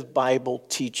 extensive Bible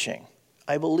teaching.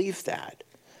 I believe that.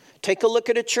 Take a look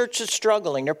at a church that's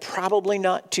struggling. They're probably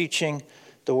not teaching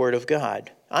the Word of God.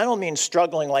 I don't mean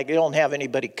struggling like they don't have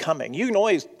anybody coming. You can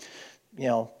always,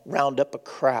 round up a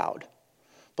crowd.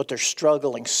 But they're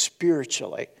struggling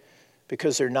spiritually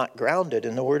because they're not grounded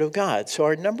in the Word of God. So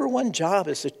our number one job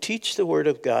is to teach the Word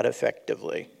of God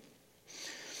effectively.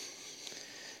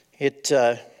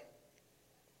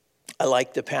 I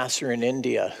like the pastor in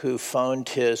India who phoned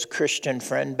his Christian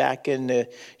friend back in the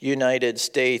United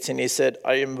States, and he said,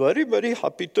 "I am very, very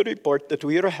happy to report that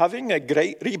we are having a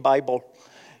great revival."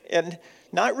 And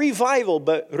not revival,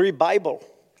 but revival.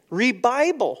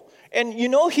 Revival. And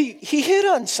he hit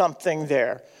on something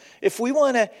there. If we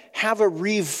want to have a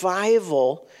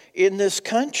revival in this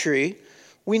country,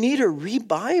 we need a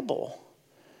revival.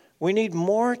 We need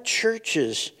more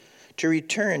churches to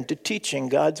return to teaching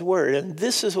God's Word. And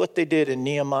this is what they did in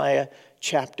Nehemiah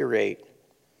chapter 8.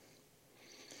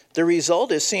 The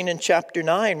result is seen in chapter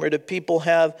 9, where the people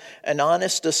have an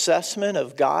honest assessment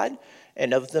of God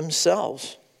and of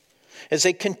themselves. As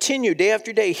they continue day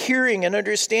after day hearing and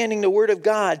understanding the Word of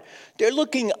God, they're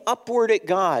looking upward at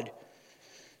God.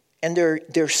 And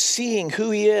they're seeing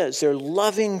who He is, their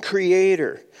loving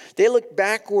Creator. They look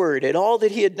backward at all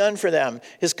that He had done for them,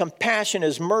 His compassion,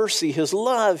 His mercy, His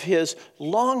love, His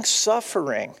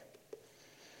long-suffering,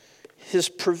 His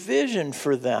provision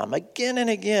for them again and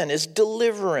again, His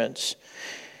deliverance.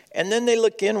 And then they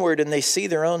look inward and they see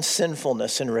their own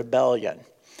sinfulness and rebellion.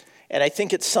 And I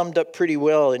think it's summed up pretty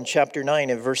well in chapter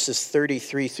 9 in verses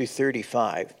 33 through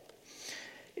 35.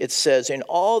 It says, "In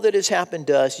all that has happened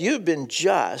to us, you have been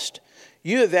just.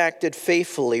 You have acted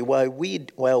faithfully while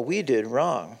we did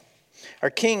wrong. Our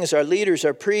kings, our leaders,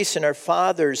 our priests, and our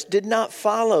fathers did not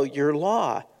follow your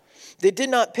law. They did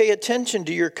not pay attention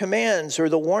to your commands or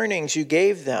the warnings you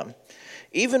gave them.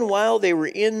 Even while they were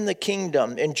in the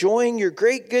kingdom, enjoying your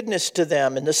great goodness to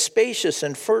them in the spacious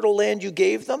and fertile land you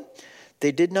gave them,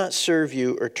 they did not serve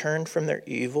you or turn from their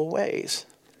evil ways."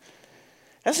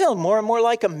 That sounds more and more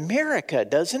like America,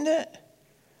 doesn't it?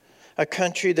 A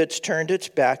country that's turned its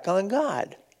back on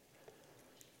God.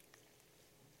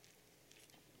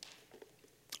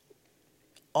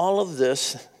 All of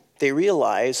this, they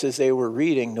realized as they were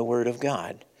reading the Word of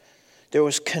God. There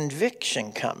was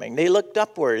conviction coming. They looked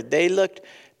upward. They looked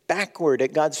backward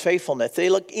at God's faithfulness. They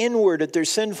looked inward at their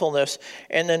sinfulness.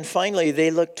 And then finally,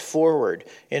 they looked forward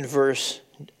in verse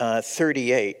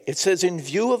 38. It says, "In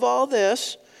view of all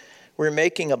this, we're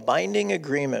making a binding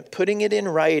agreement, putting it in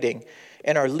writing,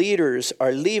 and our leaders,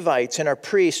 our Levites, and our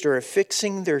priests are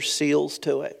affixing their seals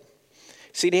to it."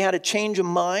 See, they had a change of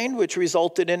mind, which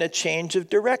resulted in a change of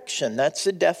direction. That's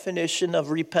the definition of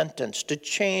repentance, to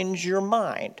change your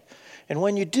mind. And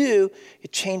when you do,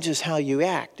 it changes how you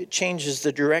act. It changes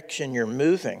the direction you're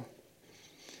moving.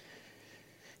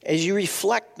 As you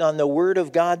reflect on the Word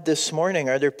of God this morning,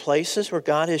 are there places where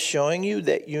God is showing you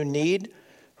that you need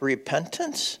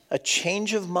repentance, a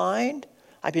change of mind?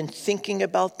 I've been thinking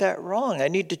about that wrong. I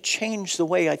need to change the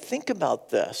way I think about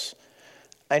this.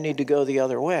 I need to go the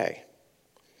other way.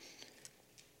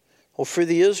 Well, for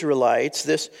the Israelites,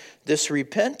 this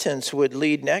repentance would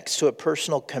lead next to a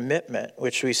personal commitment,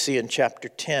 which we see in chapter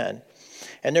 10.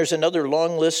 And there's another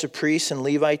long list of priests and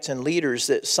Levites and leaders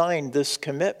that signed this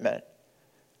commitment.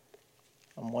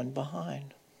 I'm one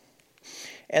behind.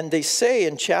 And they say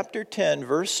in chapter 10,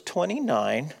 verse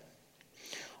 29,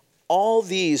 all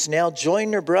these now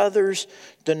join their brothers,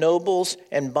 the nobles,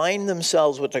 and bind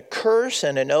themselves with a curse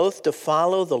and an oath to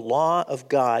follow the law of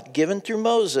God, given through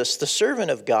Moses, the servant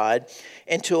of God,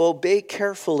 and to obey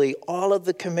carefully all of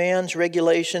the commands,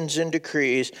 regulations, and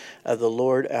decrees of the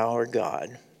Lord our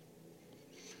God.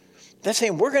 That's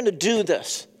saying we're going to do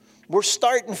this. We're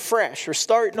starting fresh. We're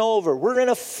starting over. We're going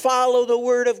to follow the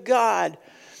word of God.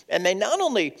 And they not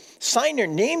only sign their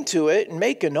name to it and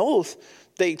make an oath,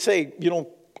 they say,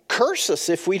 curse us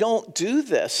if we don't do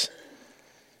this.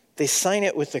 They sign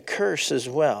it with a curse as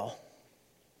well.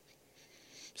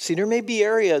 See, there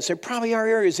probably are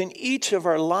areas in each of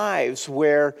our lives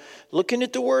where looking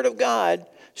at the word of God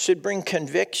should bring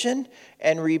conviction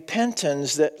and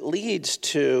repentance that leads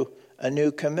to a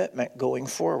new commitment going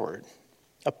forward.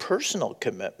 A personal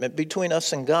commitment between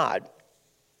us and God.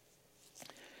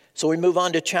 So we move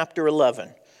on to chapter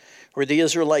 11, where the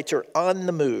Israelites are on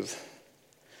the move.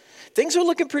 Things are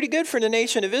looking pretty good for the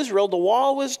nation of Israel. The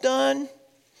wall was done,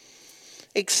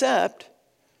 except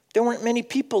there weren't many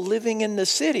people living in the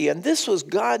city. And this was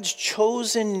God's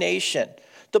chosen nation,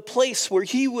 the place where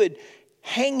he would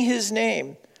hang his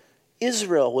name.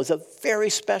 Israel was a very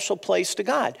special place to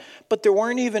God. But there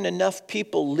weren't even enough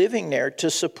people living there to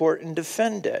support and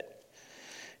defend it.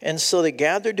 And so they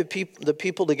gathered the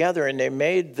people together and they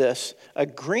made this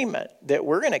agreement that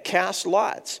we're going to cast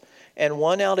lots. And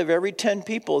 1 out of every 10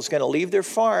 people is going to leave their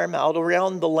farm out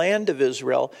around the land of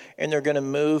Israel, and they're going to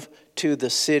move to the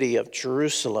city of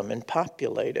Jerusalem and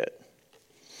populate it.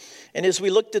 And as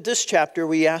we looked at this chapter,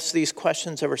 we asked these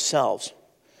questions of ourselves.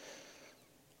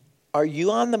 Are you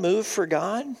on the move for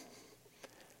God?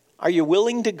 Are you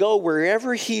willing to go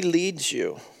wherever he leads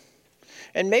you?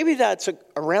 And maybe that's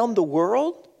around the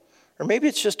world, or maybe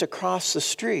it's just across the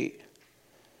street.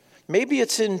 Maybe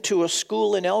it's into a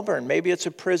school in Elburn. Maybe it's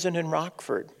a prison in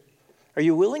Rockford. Are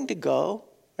you willing to go?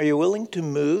 Are you willing to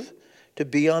move, to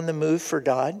be on the move for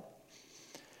God?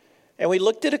 And we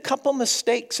looked at a couple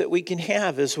mistakes that we can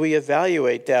have as we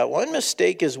evaluate that. One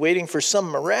mistake is waiting for some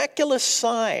miraculous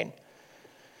sign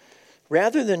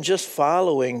rather than just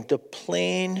following the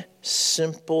plain,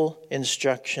 simple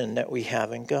instruction that we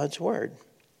have in God's Word.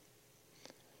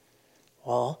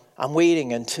 Well, I'm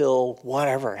waiting until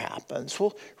whatever happens.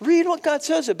 Well, read what God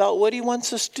says about what he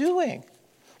wants us doing,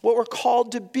 what we're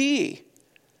called to be.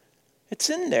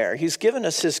 It's in there. He's given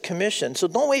us his commission. So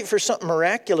don't wait for something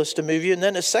miraculous to move you. And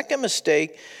then a second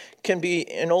mistake can be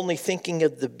in only thinking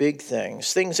of the big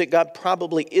things that God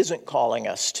probably isn't calling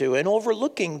us to, and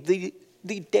overlooking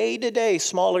the day-to-day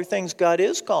smaller things God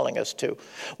is calling us to.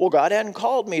 Well, God hadn't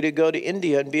called me to go to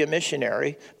India and be a missionary.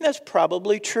 And that's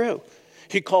probably true.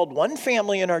 He called one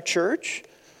family in our church,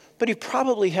 but he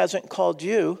probably hasn't called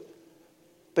you.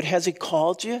 But has he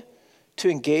called you to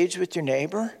engage with your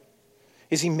neighbor?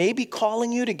 Is he maybe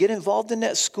calling you to get involved in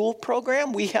that school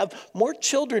program? We have more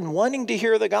children wanting to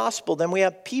hear the gospel than we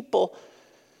have people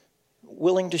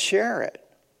willing to share it.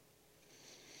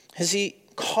 Has he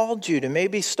called you to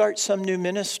maybe start some new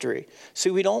ministry? See,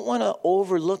 we don't want to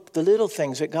overlook the little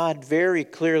things that God very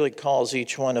clearly calls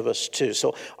each one of us to.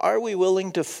 So are we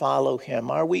willing to follow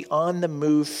him? Are we on the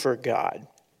move for God?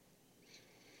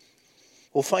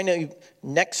 Well, finally,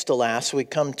 next to last, we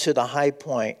come to the high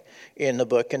point in the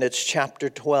book, and it's chapter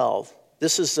 12.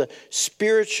 This is the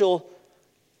spiritual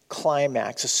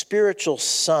climax, a spiritual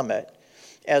summit,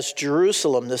 as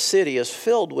Jerusalem, the city, is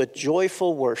filled with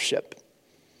joyful worship.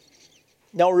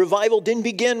 Now, revival didn't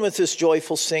begin with this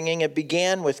joyful singing. It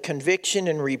began with conviction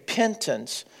and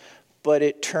repentance, but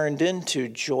it turned into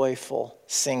joyful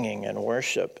singing and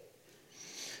worship.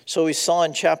 So we saw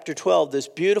in chapter 12 this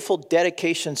beautiful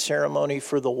dedication ceremony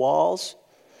for the walls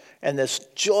and this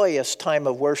joyous time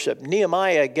of worship.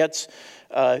 Nehemiah gets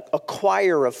a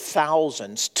choir of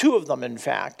thousands, 2 of them in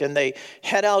fact, and they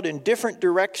head out in different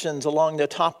directions along the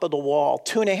top of the wall,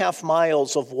 2.5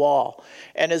 miles of wall.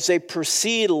 And as they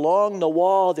proceed along the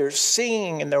wall, they're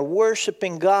singing and they're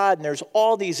worshiping God, and there's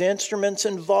all these instruments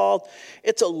involved.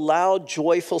 It's a loud,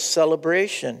 joyful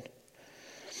celebration.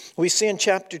 We see in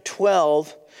chapter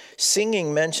 12,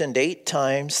 singing mentioned 8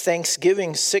 times,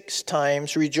 thanksgiving 6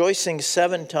 times, rejoicing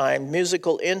 7 times,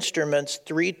 musical instruments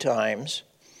 3 times.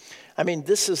 I mean,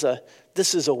 this is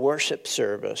a worship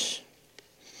service.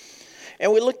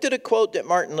 And we looked at a quote that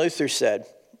Martin Luther said,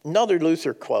 another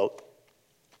Luther quote.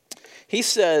 He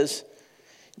says,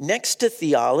 "Next to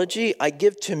theology, I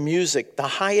give to music the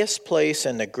highest place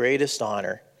and the greatest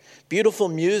honor. Beautiful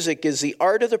music is the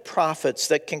art of the prophets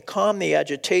that can calm the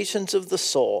agitations of the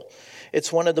soul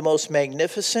It's one of the most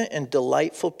magnificent and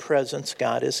delightful presents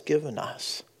God has given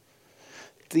us.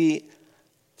 The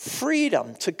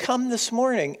freedom to come this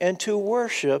morning and to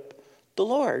worship the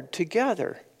Lord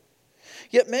together.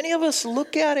 Yet many of us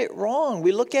look at it wrong.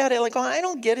 We look at it like, oh, I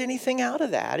don't get anything out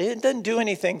of that. It doesn't do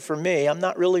anything for me. I'm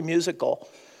not really musical.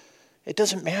 It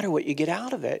doesn't matter what you get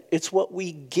out of it. It's what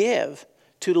we give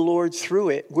to the Lord through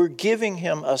it. We're giving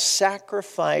him a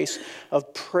sacrifice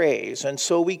of praise. And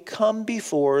so we come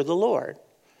before the Lord.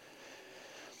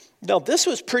 Now, this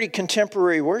was pretty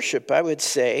contemporary worship, I would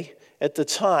say, at the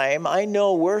time. I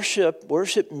know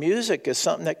worship music is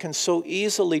something that can so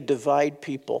easily divide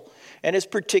people. And it's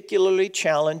particularly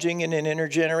challenging in an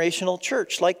intergenerational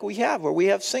church like we have, where we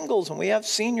have singles and we have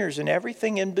seniors and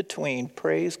everything in between.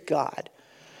 Praise God.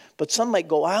 But some might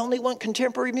go, I only want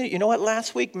contemporary music. You know what?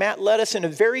 Last week, Matt led us in a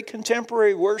very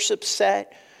contemporary worship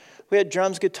set. We had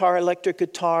drums, guitar, electric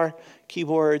guitar,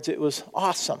 keyboards. It was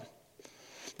awesome.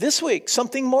 This week,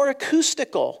 something more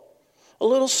acoustical, a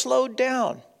little slowed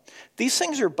down. These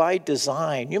things are by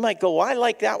design. You might go, well, I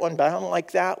like that one, but I don't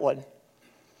like that one.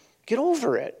 Get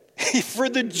over it. For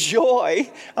the joy,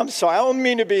 I'm sorry, I don't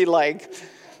mean to be like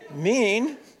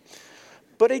mean,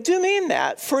 but I do mean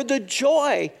that. For the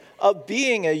joy of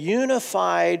being a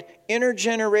unified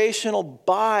intergenerational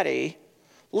body,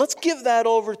 let's give that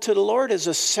over to the Lord as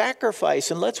a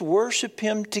sacrifice and let's worship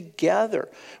him together.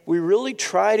 We really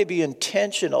try to be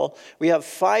intentional. We have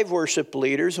 5 worship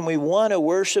leaders and we want to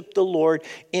worship the Lord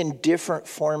in different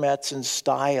formats and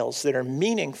styles that are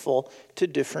meaningful to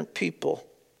different people.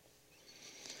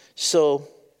 So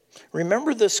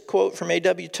remember this quote from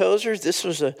A.W. Tozer? This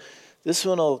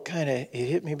one will kind of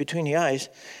hit me between the eyes.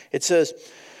 It says,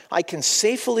 I can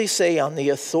safely say on the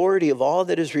authority of all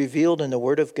that is revealed in the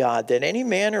Word of God that any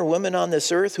man or woman on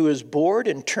this earth who is bored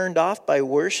and turned off by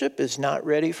worship is not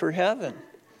ready for heaven.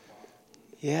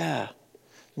 Yeah.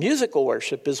 Musical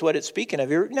worship is what it's speaking of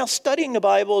here. Now, studying the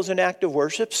Bible is an act of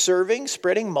worship. Serving,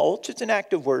 spreading mulch, it's an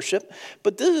act of worship.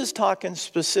 But this is talking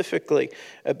specifically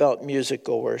about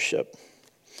musical worship.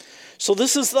 So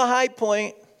this is the high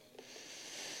point.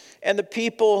 And the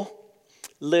people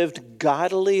lived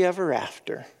godly ever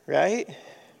after, right?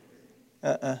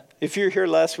 If you're here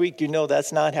last week, you know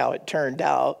that's not how it turned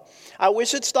out. I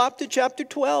wish it stopped at chapter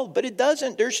 12, but it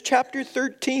doesn't. There's chapter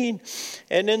 13.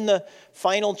 And in the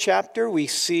final chapter, we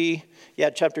see,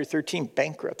 chapter 13,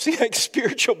 bankruptcy, like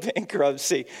spiritual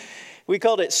bankruptcy. We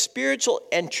called it spiritual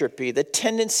entropy, the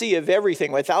tendency of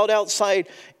everything without outside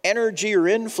energy or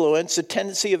influence, the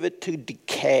tendency of it to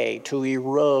decay, to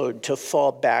erode, to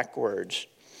fall backwards.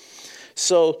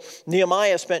 So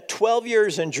Nehemiah spent 12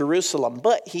 years in Jerusalem,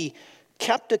 but he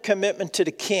kept a commitment to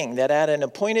the king that at an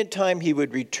appointed time he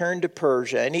would return to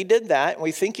Persia. And he did that, and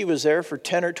we think he was there for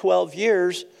 10 or 12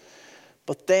 years.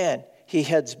 But then he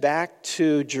heads back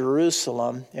to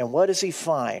Jerusalem, and what does he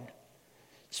find?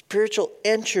 Spiritual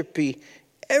entropy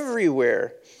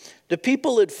everywhere. The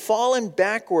people had fallen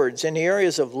backwards in the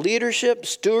areas of leadership,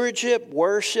 stewardship,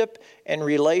 worship, and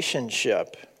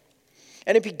relationship.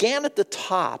 And it began at the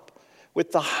top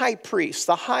with the high priest,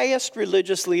 the highest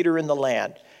religious leader in the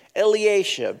land,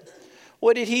 Eliashib.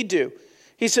 What did he do?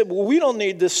 He said, well, we don't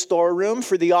need this storeroom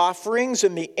for the offerings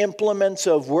and the implements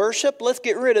of worship. Let's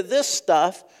get rid of this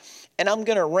stuff. And I'm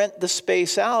going to rent the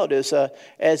space out as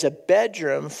a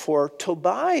bedroom for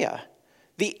Tobiah,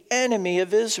 the enemy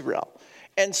of Israel.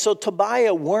 And so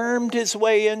Tobiah wormed his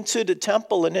way into the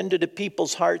temple and into the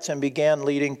people's hearts and began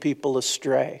leading people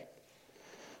astray.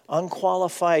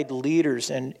 Unqualified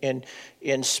leaders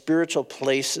in spiritual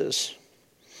places.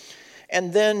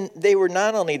 And then they were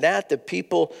not only that, the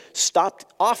people stopped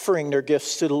offering their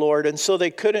gifts to the Lord, and so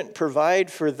they couldn't provide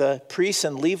for the priests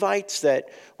and Levites that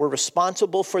were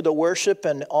responsible for the worship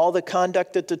and all the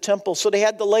conduct at the temple. So they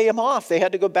had to lay them off. They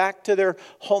had to go back to their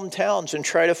hometowns and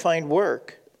try to find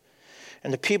work.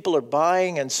 And the people are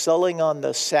buying and selling on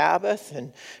the Sabbath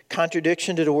in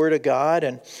contradiction to the Word of God,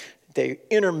 and they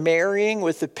intermarrying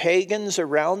with the pagans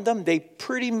around them. They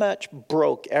pretty much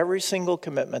broke every single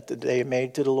commitment that they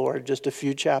made to the Lord just a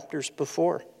few chapters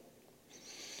before.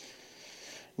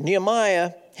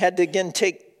 Nehemiah had to again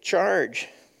take charge.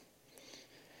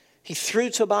 He threw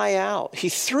Tobiah out. He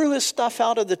threw his stuff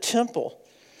out of the temple.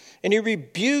 And he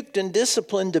rebuked and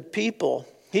disciplined the people.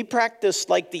 He practiced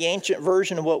like the ancient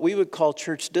version of what we would call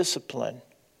church discipline.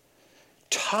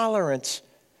 Tolerance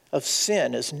of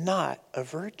sin is not a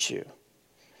virtue.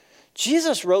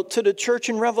 Jesus wrote to the church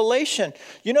in Revelation,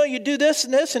 you know, you do this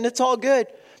and it's all good,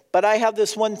 but I have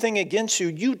this one thing against you.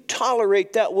 You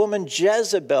tolerate that woman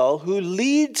Jezebel who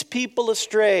leads people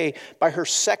astray by her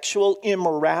sexual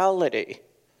immorality.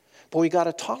 But we got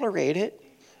to tolerate it.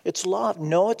 It's love.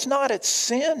 No, it's not. It's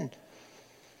sin.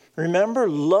 Remember,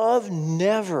 love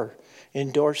never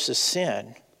endorses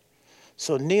sin.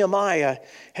 So Nehemiah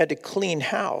had to clean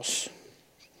house.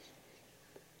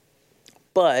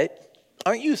 But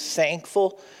aren't you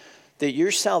thankful that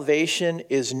your salvation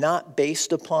is not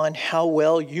based upon how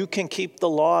well you can keep the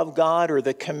law of God or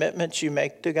the commitments you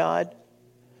make to God?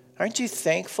 Aren't you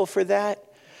thankful for that?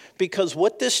 Because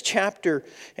what this chapter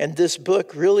and this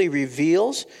book really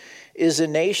reveals is a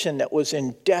nation that was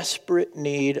in desperate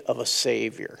need of a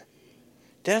Savior.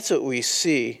 That's what we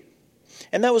see.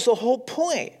 And that was the whole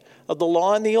point of the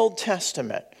law in the Old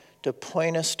Testament, to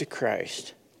point us to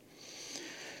Christ.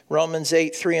 Romans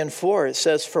 8:3-4, it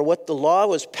says, "For what the law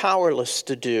was powerless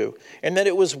to do, and that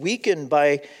it was weakened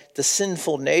by the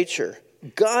sinful nature,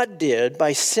 God did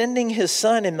by sending his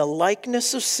Son in the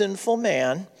likeness of sinful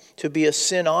man to be a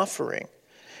sin offering.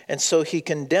 And so he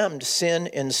condemned sin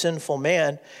in sinful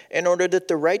man in order that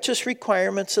the righteous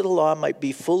requirements of the law might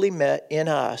be fully met in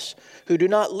us, who do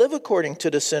not live according to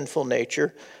the sinful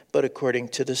nature, but according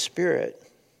to the Spirit."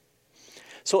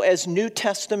 So as New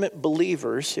Testament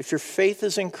believers, if your faith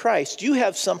is in Christ, you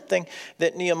have something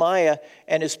that Nehemiah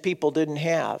and his people didn't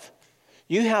have.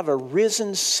 You have a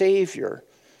risen Savior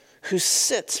who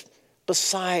sits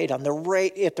beside at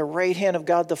the right hand of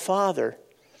God the Father,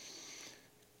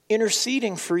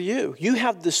 interceding for you. You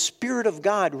have the Spirit of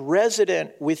God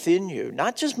resident within you,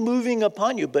 not just moving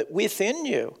upon you, but within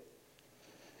you.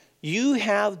 You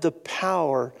have the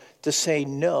power to say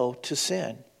no to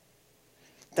sin.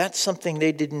 That's something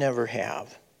they didn't ever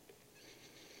have.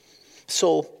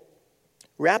 So,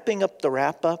 wrapping up the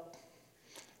wrap-up,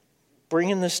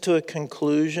 bringing this to a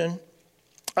conclusion,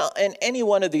 and any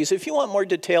one of these, if you want more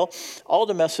detail, all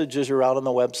the messages are out on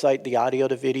the website, the audio,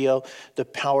 the video, the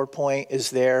PowerPoint is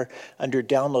there under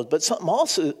download. But something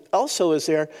also is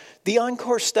there, the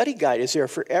Encore study guide is there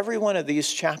for every one of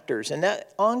these chapters. And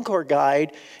that Encore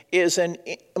guide is a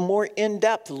more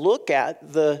in-depth look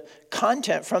at the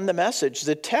content from the message,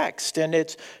 the text, and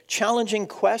it's challenging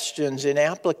questions in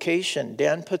application.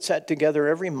 Dan puts that together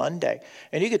every Monday.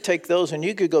 And you could take those and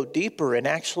you could go deeper and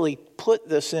actually put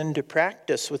this into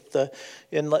practice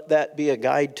and let that be a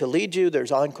guide to lead you.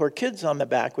 There's Encore Kids on the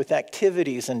back with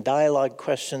activities and dialogue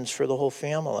questions for the whole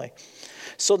family.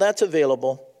 So that's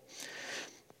available.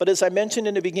 But as I mentioned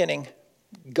in the beginning,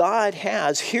 God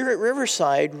has, here at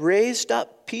Riverside, raised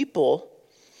up people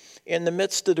in the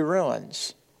midst of the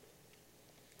ruins.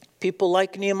 People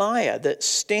like Nehemiah that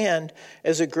stand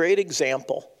as a great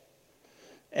example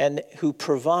and who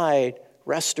provide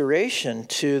restoration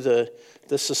to the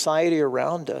society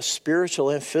around us, spiritual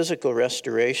and physical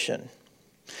restoration.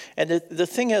 And the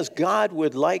thing is, God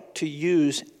would like to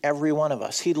use every one of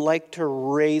us. He'd like to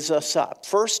raise us up.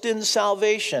 First in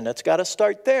salvation, it's got to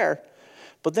start there.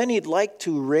 But then he'd like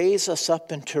to raise us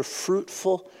up into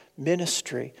fruitful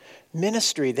ministry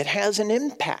that has an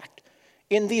impact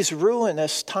in these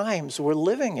ruinous times we're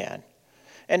living in.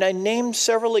 And I named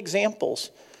several examples,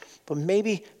 but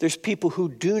maybe there's people who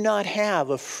do not have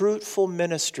a fruitful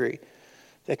ministry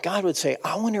that God would say,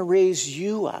 I want to raise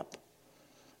you up.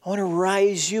 I want to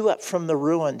rise you up from the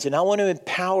ruins, and I want to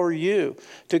empower you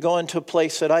to go into a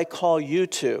place that I call you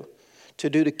to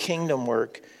do the kingdom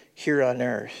work here on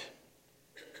earth.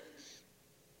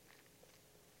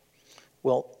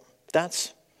 Well,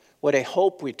 that's what I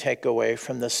hope we take away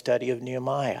from the study of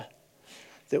Nehemiah,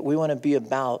 that we want to be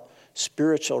about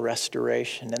spiritual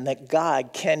restoration and that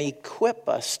God can equip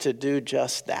us to do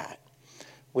just that.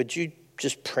 Would you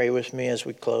just pray with me as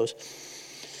we close?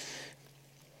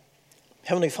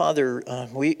 Heavenly Father,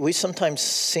 we sometimes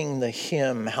sing the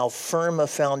hymn, "How firm a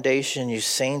foundation, you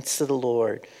saints of the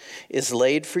Lord, is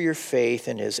laid for your faith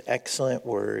in his excellent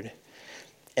word."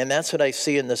 And that's what I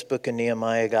see in this book of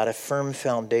Nehemiah, God, a firm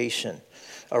foundation,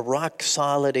 a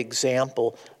rock-solid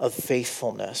example of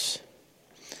faithfulness.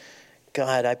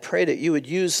 God, I pray that you would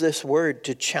use this word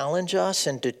to challenge us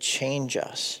and to change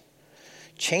us.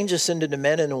 Change us into the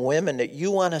men and women that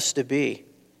you want us to be.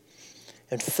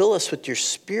 And fill us with your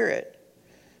Spirit.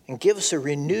 And give us a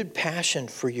renewed passion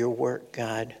for your work,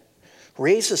 God.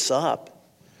 Raise us up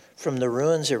from the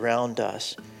ruins around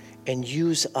us. And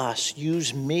use us,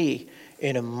 use me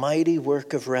in a mighty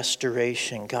work of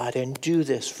restoration, God. And do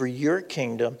this for your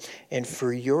kingdom and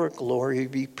for your glory,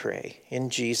 we pray.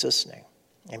 In Jesus' name,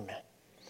 amen.